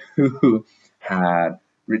councilman who had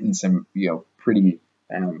written some, pretty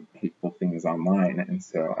hateful things online. And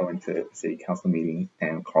so I went to a city council meeting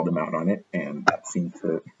and called him out on it. And that seemed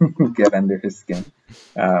to get under his skin.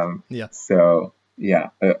 So yeah,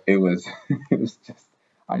 it was just,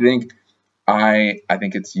 I think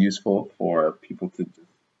it's useful for people to just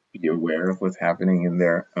be be aware of what's happening in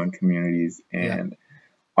their own communities. Yeah. And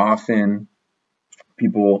often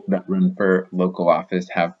people that run for local office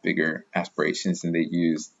have bigger aspirations, and they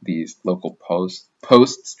use these local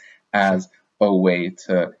posts as a way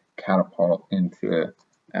to catapult into,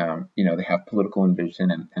 they have political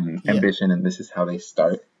ambition, and this is how they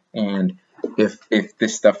start. And if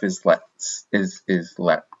this stuff is let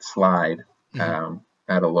slide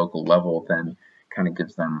at a local level, then kind of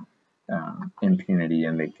gives them impunity,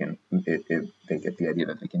 and they get the idea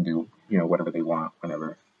that they can do whatever they want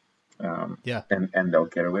whenever. And they'll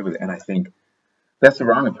get away with it. And I think that's the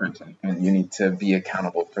wrong approach. And you need to be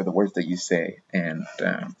accountable for the words that you say. And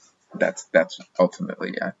that's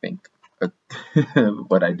ultimately, I think,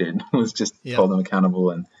 what I did was just hold them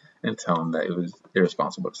accountable and tell them that it was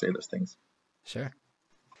irresponsible to say those things. Sure.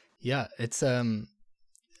 Yeah, it's you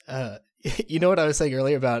know what I was saying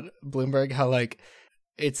earlier about Bloomberg, how like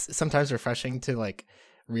it's sometimes refreshing to like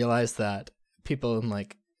realize that people in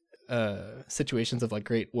like situations of like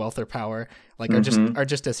great wealth or power like are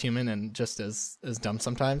just as human and just as dumb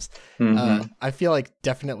sometimes. I feel like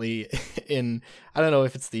definitely in, I don't know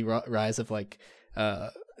if it's the rise of like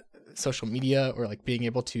social media or like being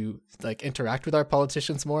able to like interact with our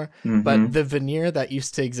politicians more, but the veneer that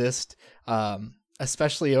used to exist,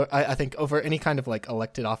 especially I think over any kind of like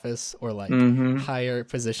elected office or like higher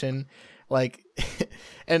position, like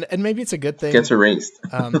and maybe it's a good thing, gets erased.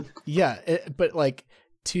 But like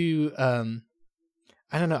to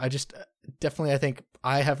I don't know, I just definitely, I think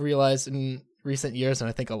I have realized in recent years, and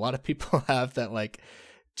I think a lot of people have, that like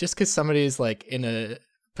just because somebody's like in a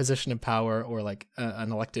position of power or like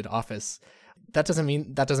an elected office, that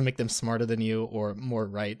doesn't make them smarter than you or more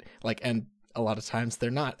right. Like, and a lot of times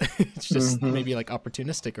they're not. It's just maybe like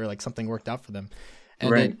opportunistic or like something worked out for them.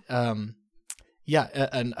 And right. And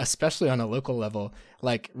especially on a local level,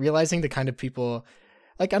 like realizing the kind of people,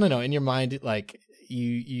 like, I don't know, in your mind, like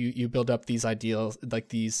you build up these ideals, like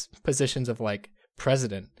these positions of like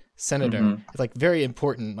president, senator, it's like very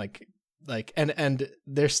important, like and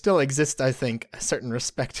there still exists, I think, a certain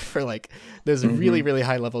respect for like those really, really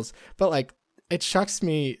high levels. But like it shocks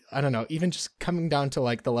me, I don't know, even just coming down to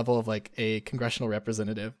like the level of like a congressional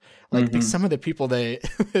representative, like some of the people they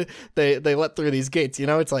let through these gates,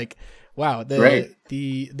 it's like, wow,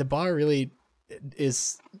 the bar really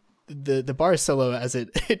is, the bar is so low as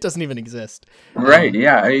it doesn't even exist. Right.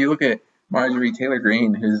 Yeah. You look at Marjorie Taylor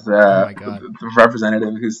Greene, who's the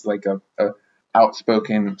representative, who's like a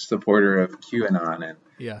outspoken supporter of QAnon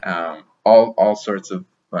and all sorts of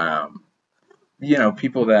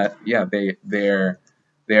people that they're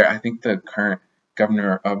I think the current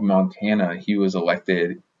governor of Montana, he was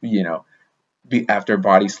elected after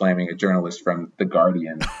body slamming a journalist from The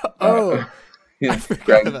Guardian. I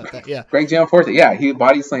forgot about that. Yeah, Greg Gianforte. Yeah, he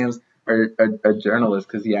body slams a journalist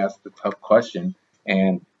because he asked a tough question,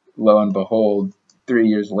 and lo and behold, 3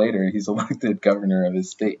 years later, he's elected governor of his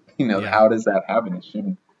state. How does that happen? It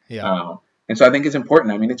shouldn't. Yeah. And so I think it's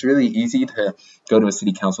important. I mean, it's really easy to go to a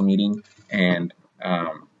city council meeting and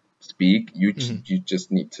speak. You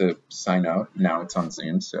just need to sign up. Now it's on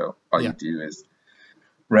Zoom, so all you do is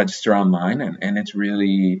register online, and it's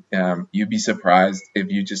really you'd be surprised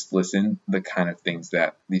if you just listen the kind of things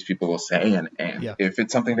that these people will say, and if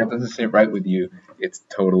it's something that doesn't sit right with you, it's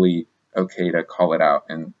totally okay to call it out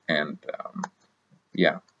and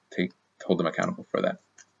hold them accountable for that.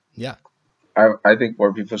 Yeah, I think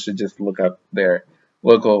more people should just look up their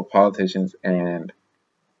local politicians and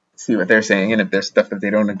see what they're saying, and if there's stuff that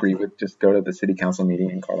they don't agree with, just go to the city council meeting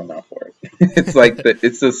and call them out for it. It's like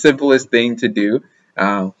it's the simplest thing to do.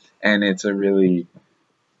 And it's a really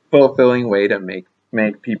fulfilling way to make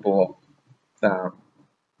people,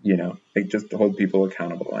 just hold people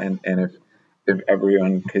accountable. And if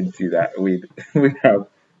everyone could do that, we'd have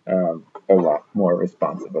a lot more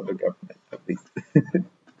responsive of a government, at least.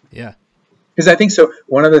 Yeah. Because I think so.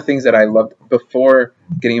 One of the things that I loved before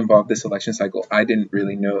getting involved this election cycle, I didn't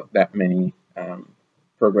really know that many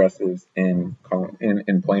progressives in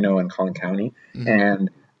Plano and Collin County, and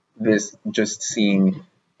this just seeing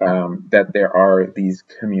that there are these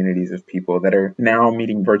communities of people that are now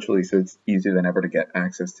meeting virtually, so it's easier than ever to get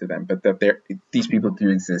access to them, but that these people do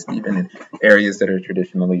exist even in areas that are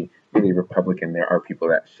traditionally really Republican. There are people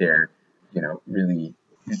that share, really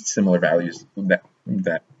similar values that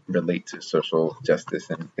relate to social justice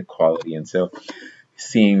and equality. And so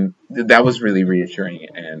seeing that was really reassuring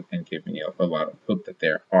and gave me a lot of hope that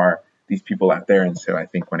there are these people out there. And so I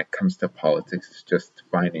think when it comes to politics, it's just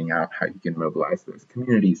finding out how you can mobilize those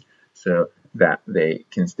communities so that they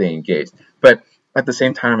can stay engaged. But at the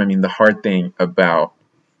same time, I mean, the hard thing about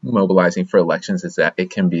mobilizing for elections is that it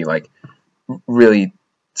can be like really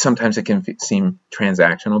sometimes it can seem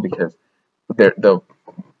transactional because the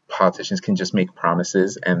politicians can just make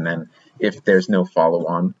promises, and then if there's no follow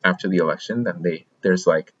on after the election, then there's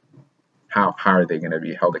like how are they going to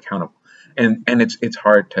be held accountable? And it's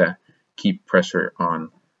hard to keep pressure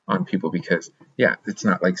on people because it's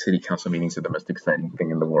not like city council meetings are the most exciting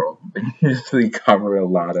thing in the world. They usually cover a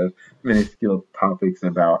lot of minuscule topics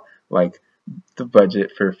about like the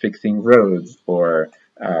budget for fixing roads or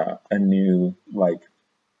a new like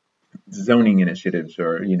zoning initiatives,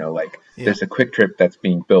 or there's a Quick Trip that's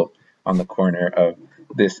being built on the corner of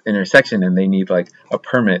this intersection and they need like a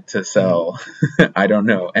permit to sell I don't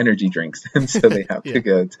know, energy drinks, and so they have to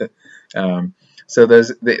go to so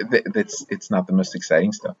it's not the most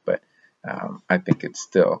exciting stuff, but I think it's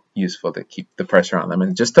still useful to keep the pressure on them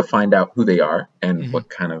and just to find out who they are and what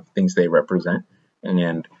kind of things they represent.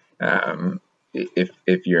 And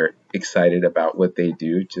if you're excited about what they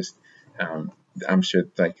do, just I'm sure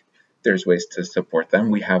like there's ways to support them.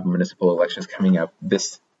 We have municipal elections coming up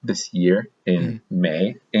this year in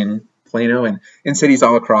May in Plano and in cities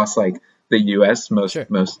all across like the U.S.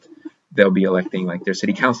 Most they'll be electing like their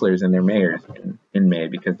city councilors and their mayors in May,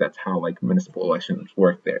 because that's how like municipal elections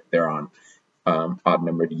work. They're on odd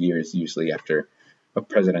numbered years usually after a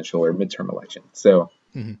presidential or midterm election. So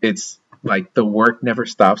it's like the work never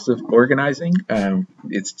stops of organizing.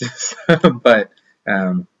 It's just but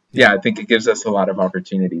I think it gives us a lot of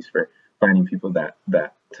opportunities for finding people that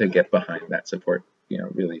to get behind that support,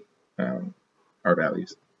 really our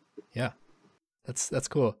values. Yeah, that's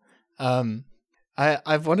cool.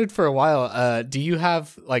 I've wondered for a while, do you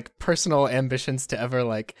have like personal ambitions to ever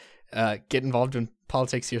like get involved in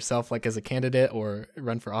politics yourself, like as a candidate or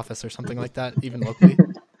run for office or something like that, even locally?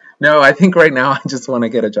 No, I think right now I just want to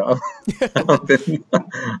get a job. I've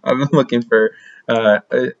been looking for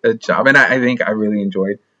a job, and I think I really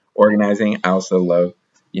enjoyed organizing. I also love,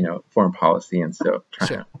 foreign policy, and so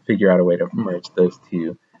trying to figure out a way to merge those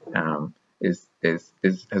two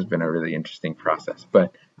has been a really interesting process.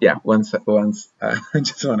 But once I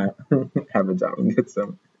just want to have a job and get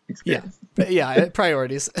some experience.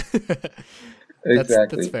 Priorities.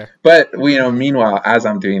 Exactly. That's fair. But meanwhile, as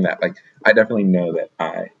I'm doing that, like I definitely know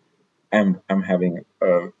that I'm having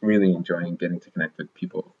really enjoying getting to connect with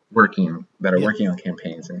people working on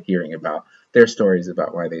campaigns and hearing about their stories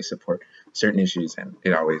about why they support certain issues, and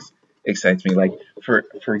it always excites me. Like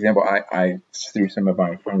for example, I through some of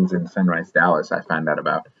my friends in Sunrise, Dallas, I found out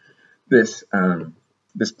about this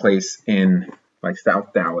place in like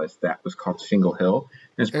South Dallas that was called Shingle Hill.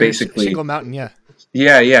 It's basically Shingle Mountain,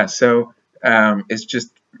 yeah. So it's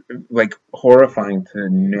just like horrifying to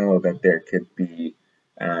know that there could be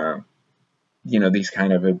these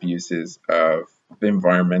kind of abuses of the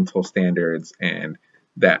environmental standards and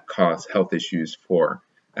that cause health issues for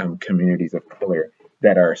communities of color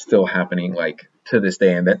that are still happening like to this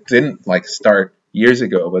day, and that didn't like start years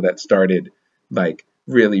ago, but that started like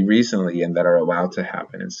really recently and that are allowed to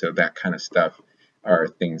happen. And so that kind of stuff are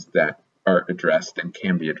things that are addressed and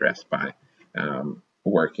can be addressed by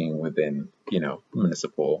working within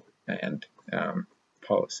municipal and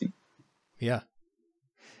policy. Yeah.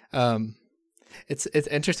 It's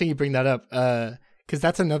interesting you bring that up, because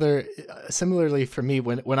that's another similarly for me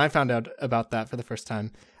when I found out about that for the first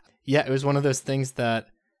time. It was one of those things that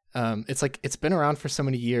it's like it's been around for so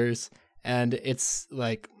many years, and it's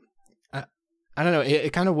like I don't know,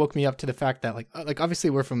 it kind of woke me up to the fact that like obviously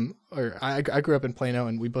I grew up in Plano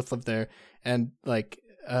and we both lived there, and like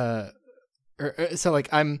so like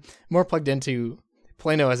I'm more plugged into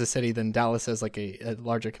Plano as a city than Dallas as like a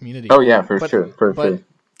larger community. Oh yeah, for sure.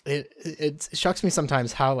 It shocks me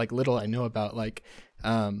sometimes how like little I know about like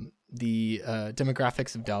the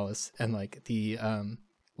demographics of Dallas and like the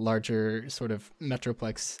larger sort of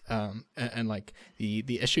metroplex and like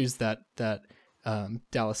the issues that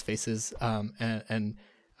Dallas faces, and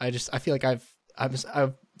I feel like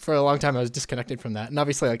I've for a long time I was disconnected from that, and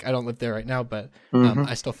obviously like I don't live there right now, but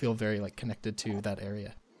I still feel very like connected to that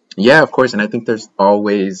area. Yeah, of course, and I think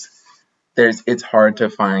it's hard to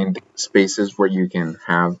find spaces where you can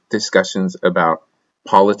have discussions about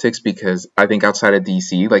politics, because I think outside of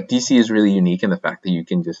DC, like DC is really unique in the fact that you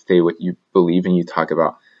can just say what you believe and you talk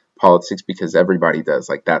about politics because everybody does.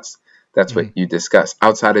 Like that's what you discuss.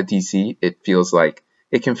 Outside of DC, it feels like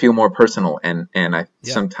it can feel more personal, and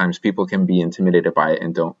sometimes people can be intimidated by it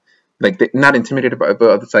and don't not intimidated by it,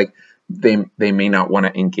 but it's like they may not want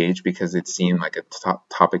to engage because it's seen like a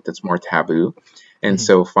topic that's more taboo. And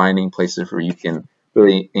so finding places where you can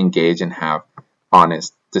really engage and have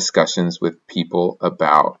honest discussions with people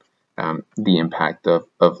about the impact of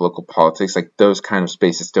local politics, like those kind of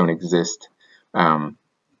spaces don't exist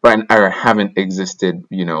but or haven't existed,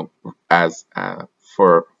 as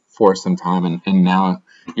for some time, and now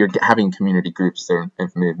you're having community groups or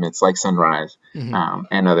movements like Sunrise,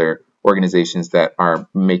 and other organizations that are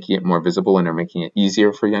making it more visible and are making it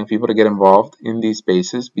easier for young people to get involved in these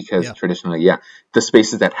spaces, because traditionally, the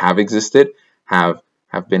spaces that have existed have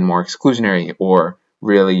been more exclusionary or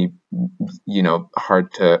really,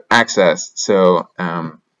 hard to access. So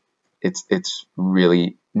it's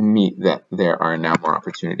really neat that there are now more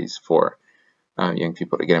opportunities for young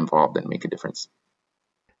people to get involved and make a difference.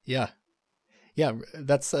 Yeah,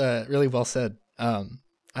 that's really well said.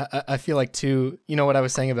 I feel like too, what I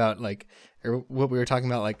was saying about like, or what we were talking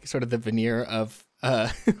about, like sort of the veneer of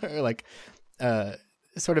or like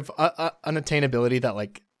sort of unattainability that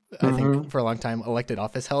like I think for a long time elected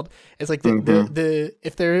office held. It's like the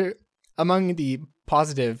if they're among the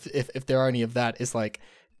positive, if there are any of that, is like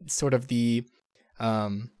sort of the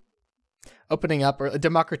opening up or a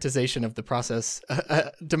democratization of the process,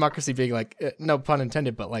 democracy being like, no pun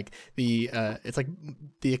intended, but like the it's like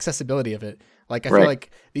the accessibility of it. Like I feel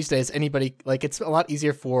like these days anybody, like it's a lot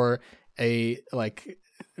easier for a like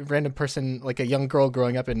random person, like a young girl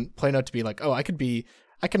growing up in Plano, to be like, oh, I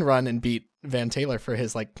can run and beat Van Taylor for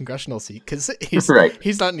his like congressional seat because he's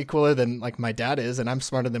not any cooler than like my dad is, and I'm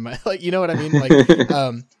smarter than my, like, you know what I mean?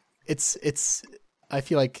 Like it's I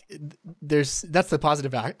feel like that's the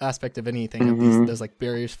positive aspect of anything, of those like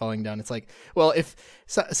barriers falling down. It's like, well, if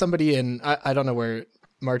somebody in, I don't know where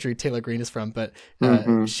Marjorie Taylor Greene is from, but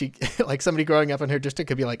she, like somebody growing up in her district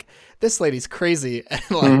could be like, this lady's crazy,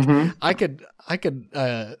 and like I could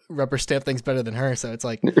rubber stamp things better than her. So it's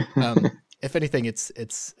like, if anything, it's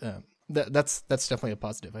that's definitely a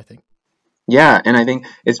positive, I think. Yeah, and I think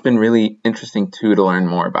it's been really interesting too to learn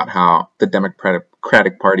more about how the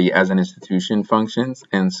Democratic Party as an institution functions.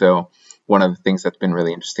 And so one of the things that's been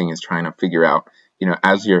really interesting is trying to figure out,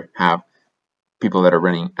 as you have people that are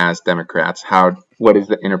running as Democrats, what is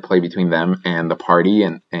the interplay between them and the party?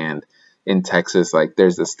 And in Texas, like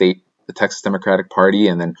there's the Texas Democratic Party,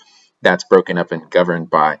 and then that's broken up and governed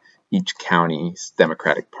by each county's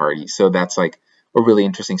Democratic Party. So that's like a really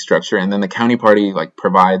interesting structure. And then the county party like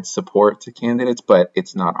provides support to candidates, but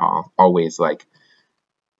it's not always like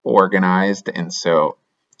organized. And so,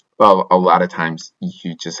 well, a lot of times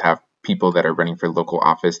you just have people that are running for local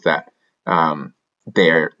office that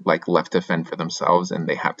they're like left to fend for themselves, and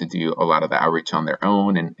they have to do a lot of the outreach on their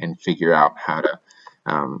own and figure out how to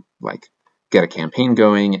like get a campaign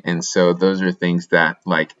going. And so those are things that,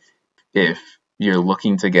 like, if you're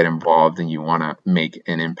looking to get involved and you want to make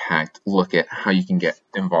an impact, look at how you can get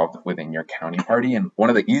involved within your county party. And one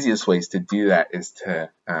of the easiest ways to do that is to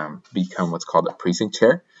become what's called a precinct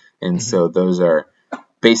chair. And so those are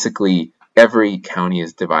basically, every county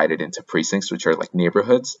is divided into precincts, which are like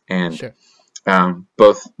neighborhoods. And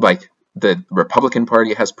both like the Republican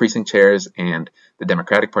Party has precinct chairs and the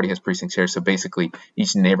Democratic Party has precinct chairs. So basically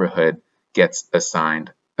each neighborhood gets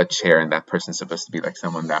assigned a chair, and that person's supposed to be like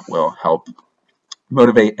someone that will help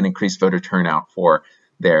motivate and increase voter turnout for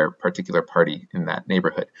their particular party in that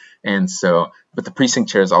neighborhood. And so, but the precinct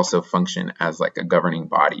chairs also function as like a governing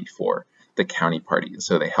body for the county party.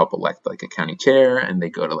 So they help elect like a county chair, and they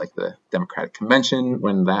go to like the Democratic convention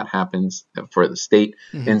when that happens for the state.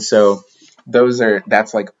 And so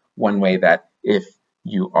that's like one way that if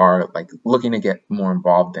you are like looking to get more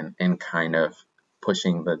involved and kind of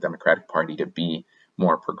pushing the Democratic Party to be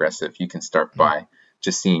more progressive, you can start by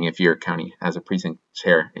just seeing if your county has a precinct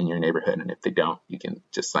chair in your neighborhood, and if they don't, you can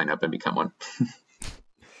just sign up and become one.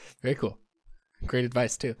 Very cool. Great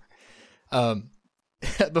advice too.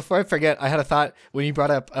 Before I forget, I had a thought when you brought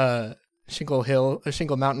up Shingle Hill, or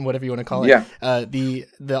Shingle Mountain, whatever you want to call it. Yeah. The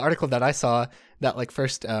article that I saw that like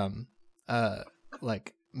first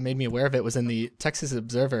like made me aware of it was in the Texas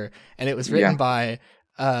Observer, and it was written by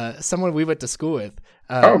someone we went to school with.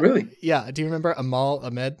 Oh, really? Yeah. Do you remember Amal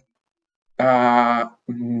Ahmed?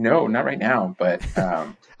 No, not right now, but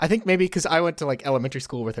I think maybe because I went to like elementary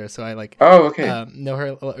school with her, so I like know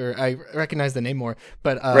her, or I recognize the name more.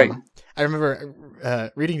 But I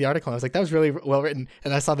remember reading the article, and I was like, that was really well written.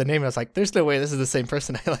 And I saw the name, and I was like, there's no way this is the same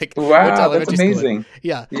person I like. Wow, that's amazing.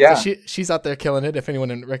 Yeah. So she's out there killing it. If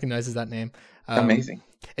anyone recognizes that name, amazing.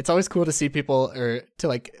 It's always cool to see people, or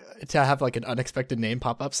to have like an unexpected name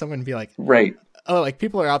pop up. Someone and be like, oh, like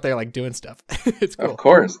people are out there like doing stuff. It's cool. Of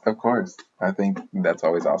course. I think that's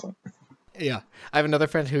always awesome. Yeah. I have another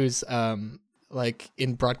friend who's like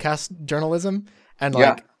in broadcast journalism, and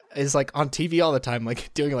like is like on TV all the time,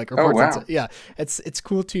 like doing like reports. Oh, wow. Yeah. It's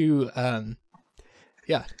cool to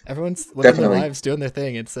everyone's living their lives, doing their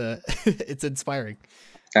thing. It's it's inspiring.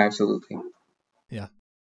 Absolutely. Yeah.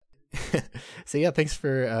 So yeah, thanks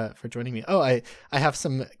for joining me. Oh, I have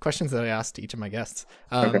some questions that I asked each of my guests.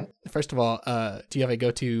 Okay. First of all, do you have a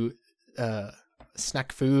go-to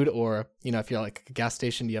snack food, or if you're like a gas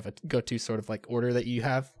station, do you have a go-to sort of like order that you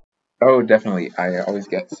have? Oh, definitely. I always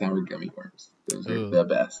get sour gummy worms. Those are Ooh, the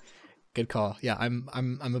best. good call. Yeah, I'm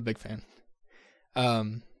a big fan.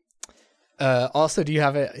 Also, do you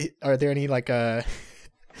have are there any like have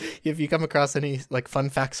you come across any like fun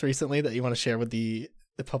facts recently that you want to share with the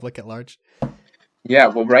public at large? Yeah,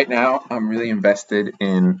 well, right now I'm really invested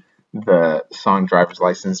in the song Driver's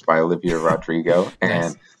License by Olivia Rodrigo Nice.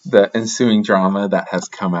 and the ensuing drama that has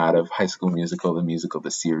come out of High School Musical, the musical,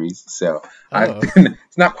 the series. So Oh,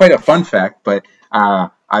 it's not quite a fun fact, but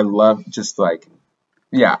I love just like,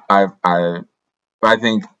 yeah, I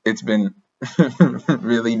think it's been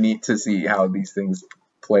really neat to see how these things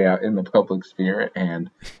play out in the public sphere.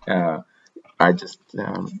 And I just,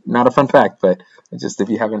 not a fun fact, but just if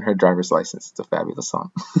you haven't heard Driver's License, it's a fabulous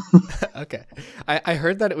song. okay. I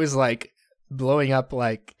heard that it was like blowing up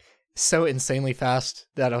like so insanely fast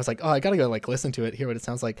that I was like, oh, I gotta go like listen to it, hear what it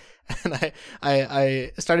sounds like. And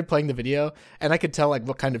I started playing the video, and I could tell like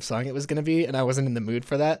what kind of song it was gonna be, and I wasn't in the mood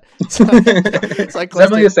for that. So, so I It's closed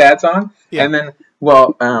definitely a it. sad song. Yeah. And then,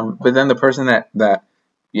 well, but then the person that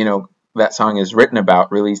that song is written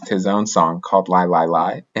about released his own song called "Lie Lie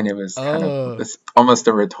Lie," and it was kind of Oh, this, almost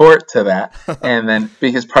a retort to that. And then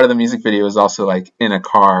because part of the music video is also like in a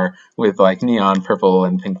car with like neon purple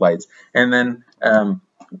and pink lights, and then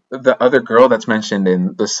the other girl that's mentioned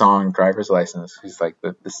in the song "Driver's License," who's like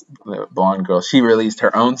the blonde girl, she released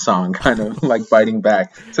her own song, kind of like biting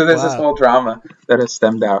back. So there's this wow. whole drama that has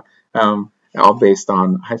stemmed out. All based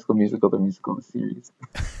on High School Musical, the musical, the series.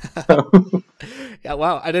 So, Yeah,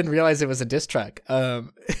 wow. I didn't realize it was a diss track.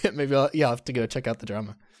 Maybe I'll have to go check out the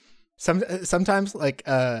drama. Sometimes like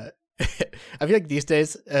I feel like these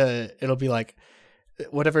days it'll be like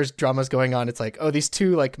whatever's drama's going on, it's like, oh, these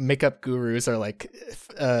two like makeup gurus are like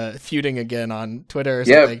feuding again on Twitter or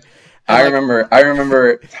yeah, something. And I like,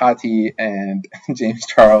 remember Tati and James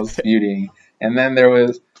Charles feuding, and then there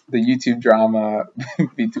was the YouTube drama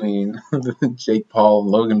between Jake Paul and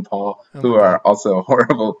Logan Paul, oh who my god. are also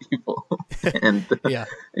horrible people. And Yeah.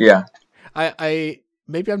 yeah, I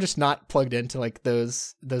maybe I'm just not plugged into like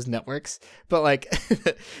those networks, but like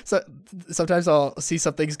so sometimes I'll see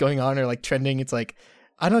something's going on or like trending. It's like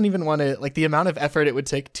I don't even want to like the amount of effort it would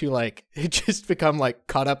take to like just become like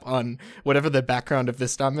caught up on whatever the background of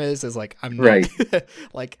this drama is like I'm not right.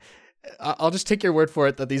 like I'll just take your word for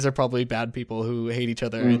it that these are probably bad people who hate each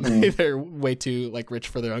other and Hmm. they're way too like rich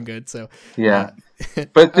for their own good. So Yeah, uh,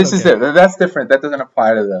 but I this don't is care. it. That's different. That doesn't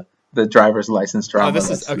apply to the driver's license Oh, drama. this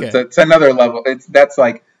is okay. It's another level. That's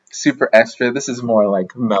like super extra. This is more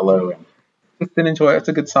like mellow and just an enjoy. It's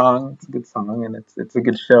a good song. It's a good song, and it's a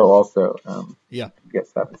good show also. Yeah. I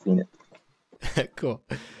guess I haven't seen it. Cool.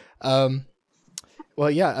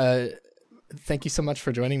 Well, yeah. Thank you so much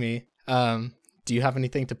for joining me. Do you have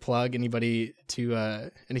anything to plug? Anything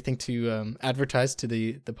to advertise to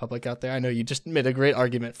the public out there? I know you just made a great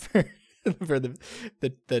argument for for the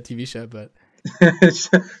TV show, but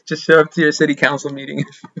Just show up to your city council meeting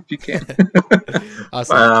if you can.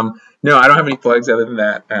 awesome. No, I don't have any plugs other than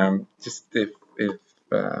that. Just if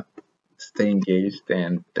stay engaged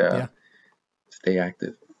and Yeah, stay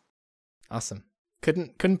active. awesome.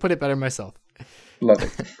 Couldn't put it better myself. Love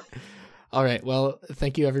it. All right. Well,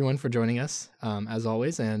 thank you everyone for joining us, as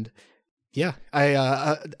always. And yeah,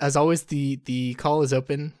 as always, the call is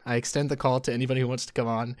open. I extend the call to anybody who wants to come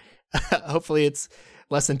on. Hopefully it's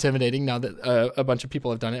less intimidating now that a bunch of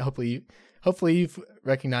people have done it. Hopefully you've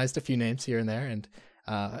recognized a few names here and there, and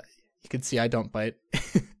you can see I don't bite.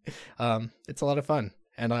 It's a lot of fun.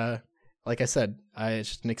 And like I said, it's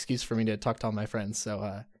just an excuse for me to talk to all my friends.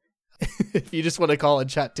 So if you just want to call and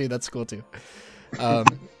chat too, that's cool too.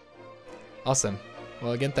 Awesome.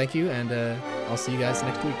 Well, again, thank you, and I'll see you guys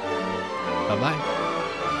next week. Bye-bye.